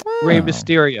 25-1. Rey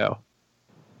Mysterio.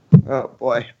 Oh,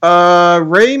 boy.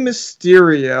 Rey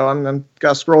Mysterio. I'm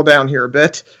gotta scroll down here a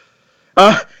bit.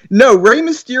 No, Rey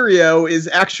Mysterio is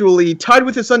actually tied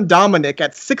with his son Dominic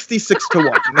at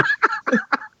 66-1.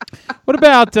 What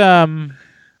about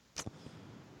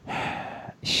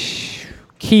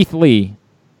Keith Lee?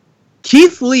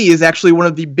 Keith Lee is actually one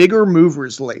of the bigger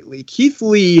movers lately. Keith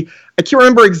Lee, I can't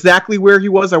remember exactly where he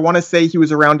was. I want to say he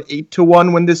was around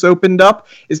 8-1 when this opened up.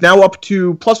 Is now up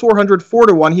to plus 400,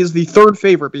 4-1. He is the 3rd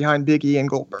favorite behind Big E and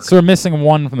Goldberg. So we're missing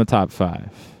 1 from the top 5.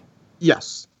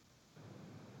 Yes.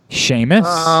 Sheamus?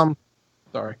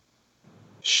 Sorry.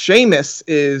 Sheamus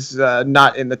is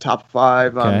not in the top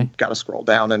 5. Okay. Got to scroll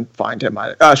down and find him.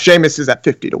 Sheamus is at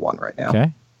 50-1 right now.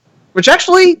 Okay. Which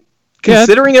actually,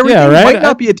 considering everything, right? might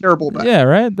not be a terrible bet. Yeah,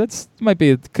 right? Might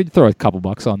be. Could you throw a couple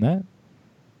bucks on that?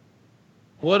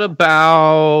 What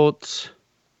about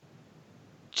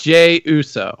Jey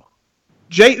Uso?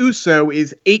 Jey Uso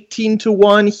is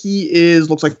 18-1. He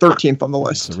looks like 13th on the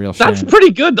list. That's a real shame. That's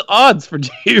pretty good odds for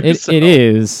Jey Uso. It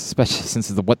is, especially since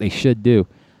it's what they should do.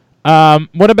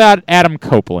 What about Adam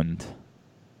Copeland?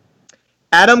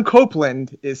 Adam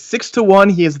Copeland is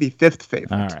 6-1. He is the 5th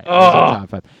favorite. All right.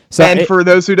 Oh. So for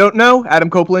those who don't know, Adam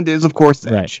Copeland is, of course,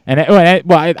 Edge. Right.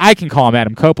 And I can call him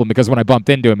Adam Copeland because when I bumped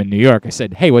into him in New York, I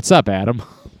said, "Hey, what's up, Adam?"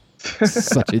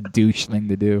 Such a douche thing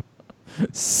to do.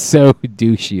 So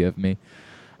douchey of me.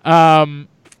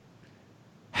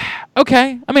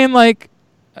 Okay. I mean, like,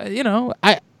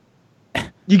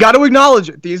 You got to acknowledge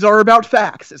it. These are about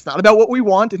facts. It's not about what we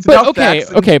want. It's about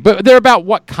facts. Okay, but they're about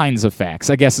what kinds of facts,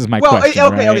 I guess is my question.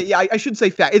 Okay, yeah, I should say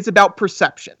fact. It's about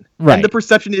perception. Right. And the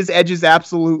perception is Edge is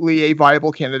absolutely a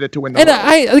viable candidate to win the And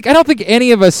Rumble. I don't think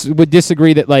any of us would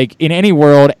disagree that, like, in any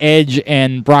world, Edge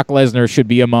and Brock Lesnar should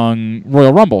be among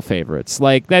Royal Rumble favorites.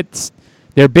 Like,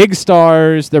 they're big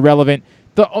stars, they're relevant.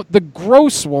 The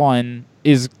gross one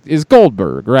is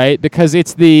Goldberg, right? Because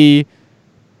it's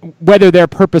whether they're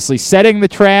purposely setting the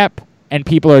trap and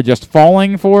people are just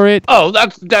falling for it. Oh,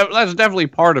 that's definitely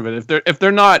part of it. If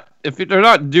they're not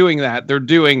doing that, they're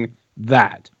doing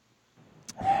that.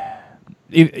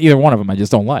 Either one of them I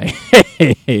just don't like.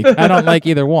 I don't like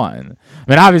either one. I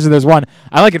mean, obviously there's one.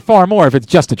 I like it far more if it's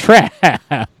just a trap,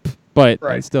 but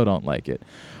I still don't like it.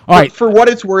 All right. For what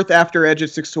it's worth, after Edge at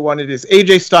 6-1, it is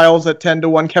AJ Styles at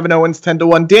 10-1, Kevin Owens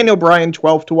 10-1, Daniel Bryan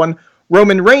 12-1,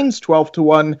 Roman Reigns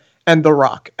 12-1, and The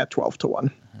Rock at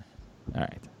 12-1. All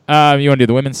right. You want to do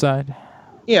the women's side?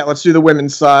 Yeah, let's do the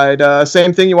women's side.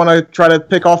 Same thing. You want to try to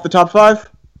pick off the top 5?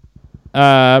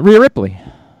 Rhea Ripley.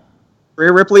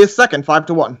 Rhea Ripley is second,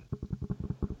 5-1.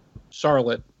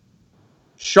 Charlotte.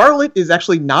 Charlotte is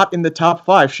actually not in the top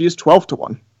 5. She is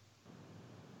 12-1.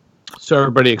 So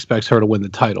everybody expects her to win the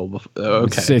title.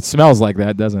 Okay. It smells like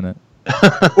that, doesn't it?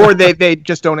 Or they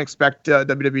just don't expect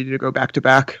WWE to go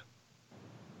back-to-back.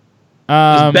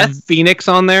 Is Beth Phoenix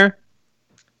on there?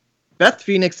 Beth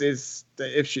Phoenix is,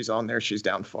 if she's on there, she's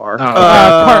down far.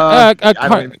 Carmella.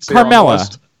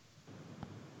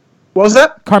 What was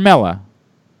that? Carmella,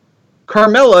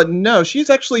 no, she's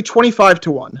actually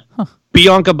 25-1. Huh.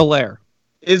 Bianca Belair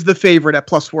is the favorite at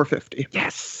plus 450.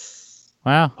 Yes.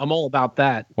 Wow. I'm all about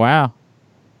that. Wow.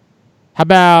 How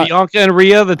about Bianca and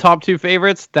Rhea, the top 2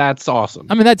 favorites? That's awesome.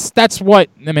 I mean, that's what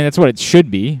it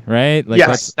should be, right? Like,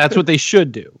 yes, that's what they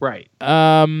should do, right?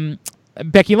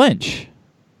 Becky Lynch.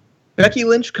 Becky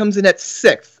Lynch comes in at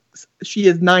 6th. She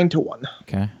is 9-1.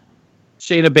 Okay.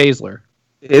 Shayna Baszler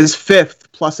is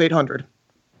 5th, plus 800.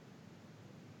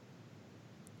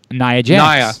 Nia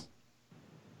Jax.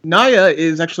 Nia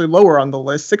is actually lower on the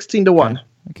list, 16-1.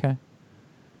 Okay.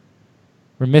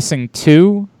 We're missing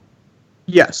 2.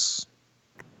 Yes.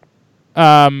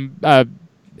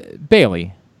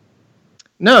 Bailey.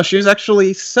 No, she was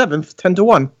actually 7th,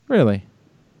 10-1. Really?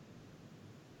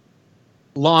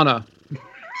 Lana.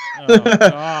 Oh,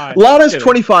 God. Lana's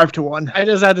 25-1. I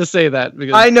just had to say that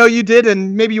because I know you did,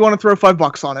 and maybe you want to throw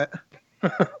 $5 on it.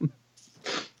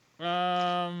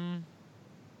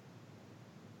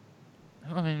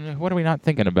 I mean, what are we not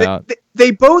thinking about?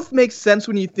 They both make sense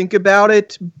when you think about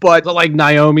it, but is it like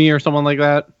Naomi or someone like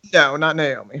that? No, not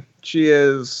Naomi. She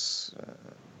is.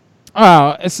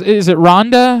 Oh, is it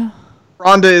Ronda?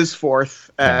 Ronda is 4th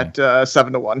at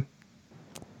 7-1.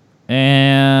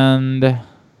 And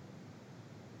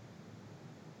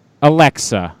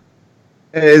Alexa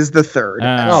is the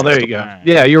 3rd. There you go. Right.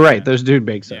 Yeah, you're right. Those do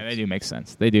make sense. Yeah, they do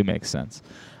make sense.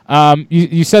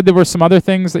 You said there were some other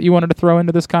things that you wanted to throw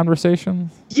into this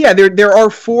conversation? Yeah, there are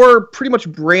 4 pretty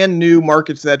much brand new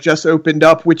markets that just opened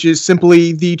up, which is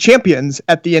simply the champions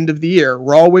at the end of the year.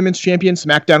 Raw Women's Champion,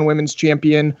 SmackDown Women's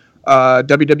Champion,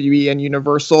 WWE and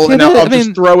Universal. Yeah, and I'll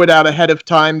just throw it out ahead of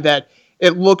time that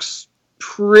it looks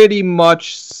pretty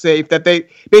much safe that they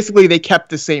kept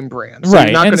the same brand. So right.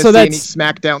 You're not going to see any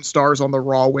SmackDown stars on the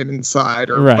Raw women's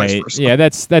side or vice versa. Yeah,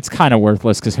 that's kind of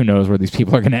worthless because who knows where these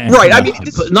people are going to end. Right. I mean,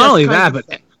 but not only that,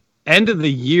 but end of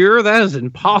the year, that is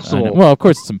impossible. Well, of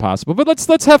course it's impossible, but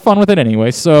let's have fun with it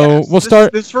anyway. So we'll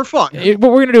start. This is for fun.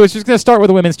 What we're going to do is just going to start with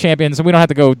the women's champions, and we don't have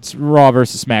to go Raw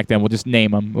versus SmackDown. We'll just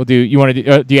name them. We'll do. You want to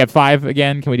do? Do you have 5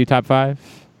 again? Can we do top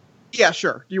 5? Yeah,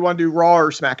 sure. Do you want to do Raw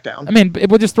or SmackDown? I mean,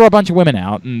 we'll just throw a bunch of women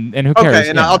out, and who cares? Okay,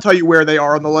 and I'll tell you where they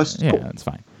are on the list. Yeah, cool. that's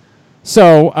fine.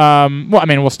 So,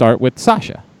 we'll start with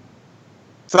Sasha.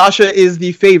 Sasha is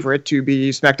the favorite to be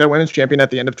SmackDown Women's Champion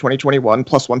at the end of 2021,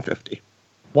 plus 150.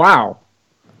 Wow.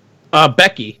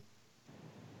 Becky.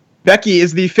 Becky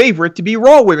is the favorite to be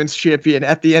Raw Women's Champion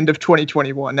at the end of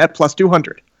 2021 at plus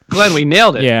 200. Glenn, we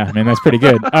nailed it. Yeah, I mean, that's pretty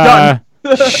good.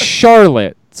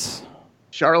 Charlotte.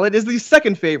 Charlotte is the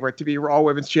second favorite to be Raw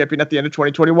Women's Champion at the end of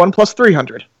 2021, plus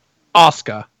 300.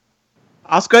 Asuka.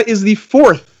 Asuka is the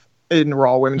 4th in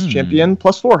Raw Women's Champion,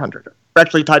 plus 400. We're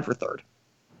actually tied for 3rd.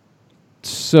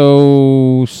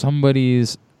 So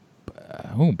somebody's...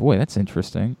 oh, boy, that's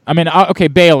interesting. I mean, okay,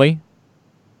 Bailey.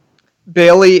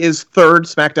 Bailey is 3rd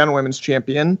SmackDown Women's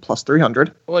Champion, plus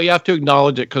 300. Well, you have to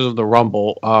acknowledge it because of the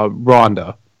Rumble.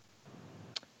 Ronda.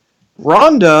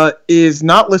 Ronda is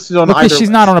not listed on because either. she's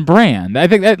not on a brand. I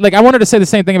think that, I wanted to say the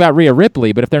same thing about Rhea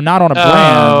Ripley, but if they're not on a brand,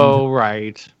 Oh,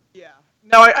 right. Yeah.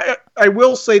 Now, I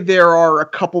will say there are a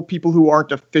couple people who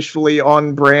aren't officially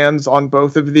on brands on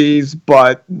both of these,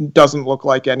 but doesn't look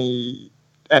like any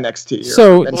NXT.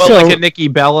 So- Well, like a Nikki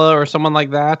Bella or someone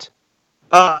like that.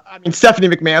 I mean, Stephanie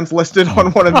McMahon's listed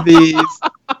on one of these.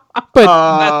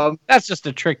 but That's just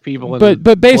to trick people.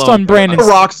 but based on Brandon's The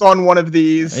Rock's on one of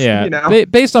these. yeah, You know.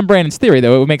 based on Brandon's theory,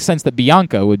 though, it would make sense that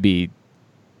Bianca would be.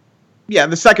 Yeah,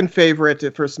 the second favorite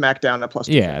for SmackDown at plus.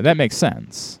 Yeah, that makes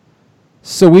sense.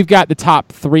 So we've got the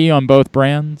top 3 on both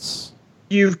brands.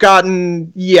 You've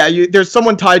gotten there's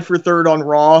someone tied for third on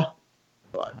Raw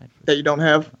that you don't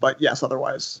have, but yes,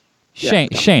 otherwise. Yeah.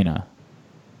 Shayna.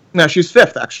 No, she's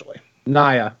fifth actually.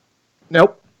 Naya.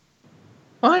 Nope.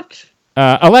 What?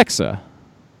 Alexa.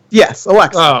 Yes,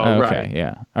 Alexa. Oh, Okay, right.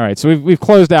 yeah. All right, so we've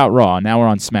closed out Raw. Now we're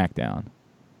on SmackDown.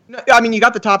 No, I mean, you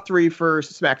got the top 3 for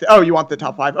SmackDown. Oh, you want the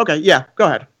top 5? Okay, yeah, go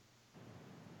ahead.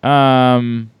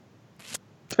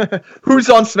 Who's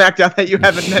on SmackDown that you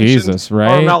haven't mentioned? Jesus,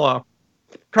 right? Carmella.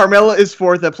 Carmella is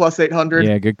fourth at plus 800.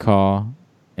 Yeah, good call.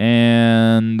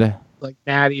 And Like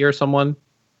Natty or someone.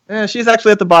 She's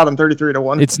actually at the bottom, 33 to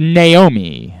 1. it's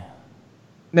Naomi.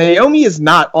 Naomi is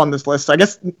not on this list. I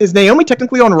guess, is Naomi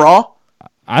technically on Raw?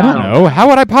 I don't know. How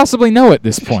would I possibly know at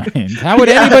this point? How would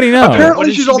anybody know? Apparently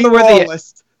Wouldn't she's she on be the where Raw the-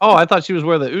 list. Oh, I thought she was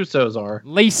where the Usos are.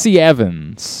 Lacey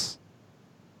Evans.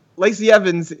 Lacey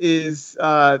Evans is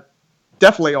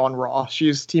definitely on Raw.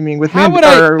 She's teaming with How Mandy. would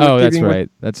I? or Oh, that's teaming with-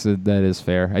 right. That is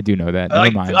fair. I do know that.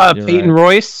 Like Never mind. You're Peyton right.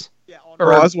 Royce. Yeah, on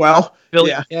Raw as well.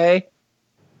 Billy Yeah. Kay.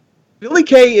 Billie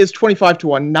Kay is 25 to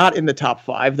 1, not in the top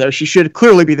 5, though. She should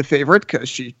clearly be the favorite because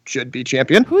she should be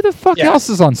champion. Who the fuck Yeah. else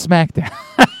is on SmackDown?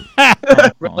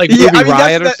 Like Yeah, Ruby I mean,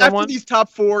 Riot or after someone. these top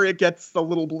 4, it gets a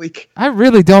little bleak. I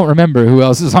really don't remember who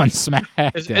else is on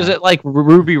SmackDown. Is it like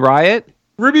Ruby Riot?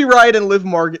 Ruby Riott and Liv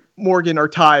Morgan are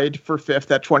tied for 5th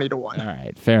at 20 to 1. All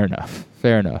right, fair enough.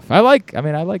 I like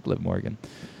Liv Morgan.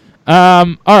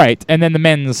 All right, and then the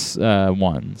men's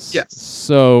ones. Yes.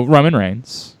 So Roman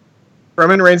Reigns.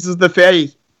 Roman Reigns is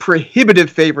the prohibitive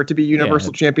favorite to be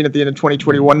Universal Champion at the end of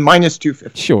 2021, minus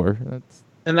 250. Sure.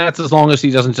 And that's as long as he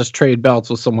doesn't just trade belts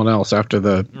with someone else after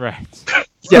the. Right.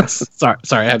 Yes. Sorry,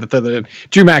 I had to throw that in.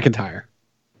 Drew McIntyre.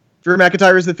 Drew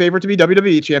McIntyre is the favorite to be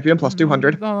WWE Champion, plus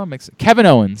 200. No, that makes sense. Kevin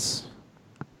Owens.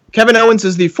 Kevin Owens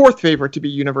is the 4th favorite to be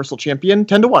Universal Champion,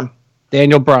 10 to 1.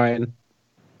 Daniel Bryan.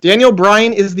 Daniel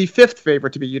Bryan is the 5th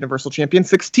favorite to be Universal Champion,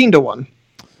 16 to 1.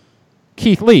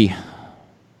 Keith Lee.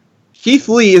 Keith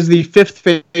Lee is the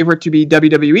 5th favorite to be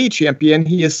WWE Champion.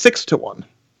 He is 6 to 1.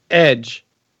 Edge.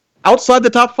 Outside the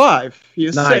top 5, he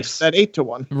is Nice. 6th at 8 to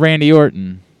 1. Randy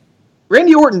Orton.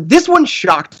 Randy Orton, this one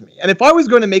shocked me. And if I was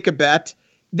going to make a bet,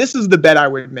 this is the bet I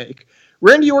would make.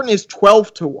 Randy Orton is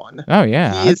 12 to 1. Oh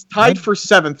yeah. He is tied for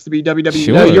 7th to be WWE.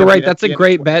 Sure. No, you're Yeah, right. That's a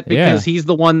great bet because he's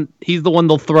the one. He's the one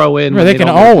they'll throw in. Right, when they can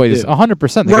don't know what to always do.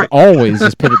 100%. They Right. can always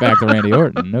just pivot back to Randy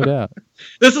Orton, no doubt.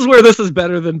 This is where this is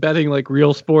better than betting like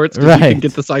real sports because you Right. can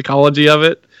get the psychology of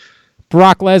it.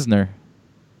 Brock Lesnar.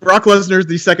 Brock Lesnar is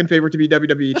the 2nd favorite to be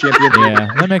WWE Champion.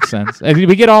 Yeah, that makes sense. Did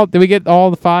we get all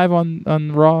the 5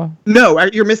 on Raw? No,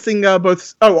 you're missing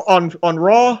both. Oh, on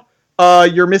Raw,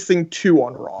 you're missing 2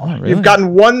 on Raw. Oh, really? You've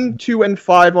gotten 1, 2, and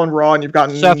 5 on Raw, and you've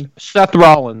gotten Seth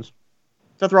Rollins.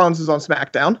 Seth Rollins is on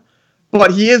SmackDown, but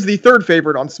he is the 3rd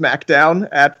favorite on SmackDown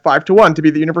at 5 to 1 to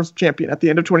be the Universal Champion at the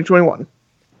end of 2021.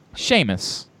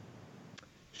 Sheamus.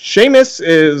 Sheamus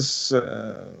is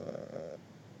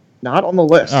not on the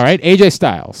list. All right, AJ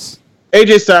Styles.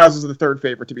 AJ Styles is the 3rd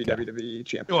favorite to be WWE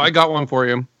Champion. Oh, I got one for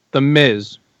you. The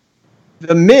Miz.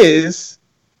 The Miz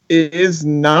is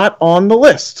not on the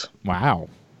list. Wow. I don't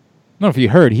know if you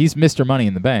heard, he's Mr. Money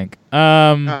in the Bank.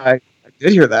 I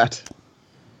did hear that.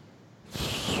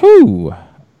 Whew.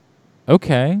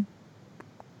 Okay.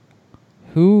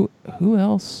 Who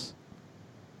else?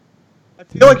 I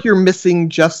feel like you're missing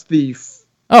just the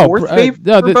Oh, fourth favorite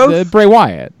for the both? Bray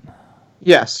Wyatt.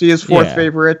 Yes, he is 4th Yeah.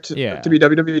 favorite to Yeah. be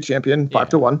WWE Champion, 5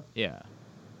 to 1. Yeah.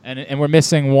 And we're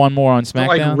missing one more on SmackDown.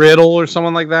 Like Riddle or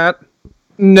someone like that.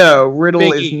 No, Riddle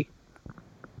Big is. E.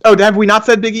 Oh, have we not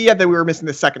said Big E yet? That we were missing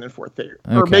the 2nd and 4th favorite,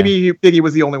 or Okay. maybe Big E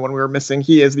was the only one we were missing.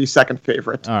 He is the 2nd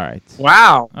favorite. All right.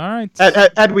 Wow. All right.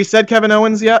 Had we said Kevin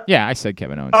Owens yet? Yeah, I said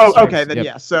Kevin Owens. Oh, Sorry. okay, then Yep.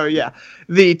 yeah. So yeah,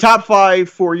 the top 5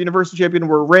 for Universal Champion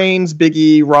were Reigns, Big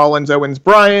E, Rollins, Owens,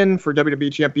 Bryan. For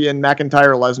WWE Champion,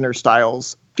 McIntyre, Lesnar,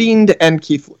 Styles, Fiend, and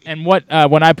Keith Lee. And what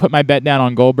when I put my bet down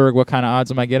on Goldberg, what kind of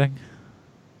odds am I getting?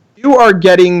 You are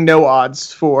getting no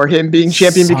odds for him being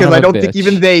champion Son because of I a don't think bitch.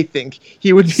 even they think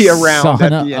he would be around Son at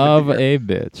the end of of the year. a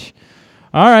bitch.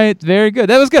 All right, very good.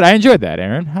 That was good. I enjoyed that,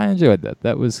 Aaron. I enjoyed that.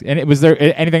 That was. And was there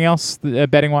anything else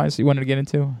betting wise you wanted to get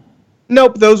into?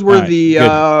 Nope, those were Right,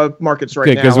 the markets right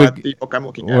Good, 'cause now at the book I'm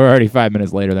looking at. We're already 5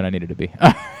 minutes later than I needed to be.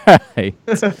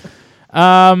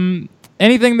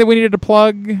 Anything that we needed to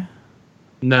plug?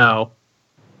 No.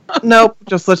 Nope,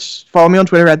 just let's follow me on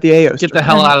Twitter at the AO. Get the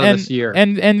hell out of this year.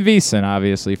 And VSiN,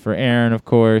 obviously, for Aaron, of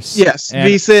course. Yes, And-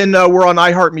 VSiN, we're on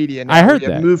iHeartMedia now. I heard we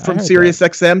have that. moved from I heard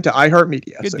SiriusXM to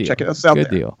iHeartMedia, Good so deal. check us out Good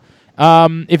there. deal.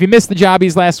 If you missed the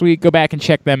Jobbies last week, go back and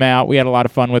check them out. We had a lot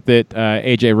of fun with it.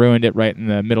 AJ ruined it right in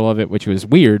the middle of it, which was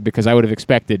weird because I would have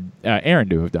expected Aaron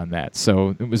to have done that.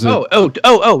 So it was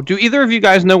Do either of you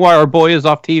guys know why our boy is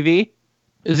off TV?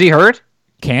 Is he hurt?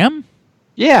 Cam?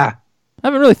 Yeah. I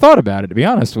haven't really thought about it, to be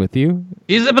honest with you.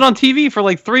 He's been on TV for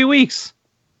like 3 weeks.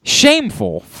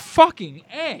 Shameful. Fucking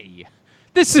A.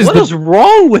 This is What is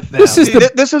wrong with that? This is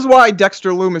the This is why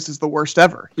Dexter Loomis is the worst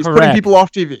ever. He's putting Correct. people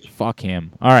off TV. fuck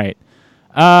him. All right.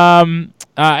 At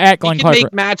Glenn he can Clark.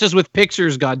 make matches with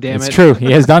pictures, goddammit. It's true.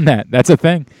 He has done that. That's a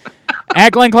thing.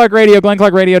 At Glenn Clark Radio,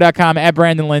 glennclarkradio.com, at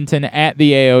Brandon Linton, at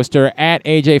The AOster, at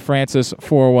AJ Francis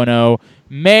 410.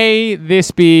 May this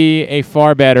be a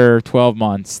far better 12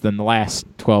 months than the last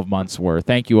 12 months were.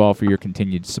 Thank you all for your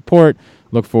continued support.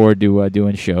 Look forward to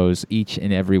doing shows each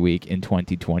and every week in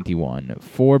 2021.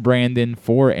 For Brandon,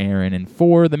 for Aaron, and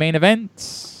for the main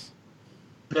event.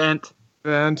 Vent.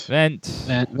 And Vent.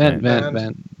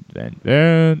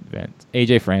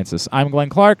 AJ Francis. I'm Glenn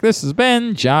Clark. This has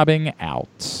been Jobbing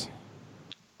Out.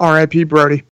 R.I.P. Brody.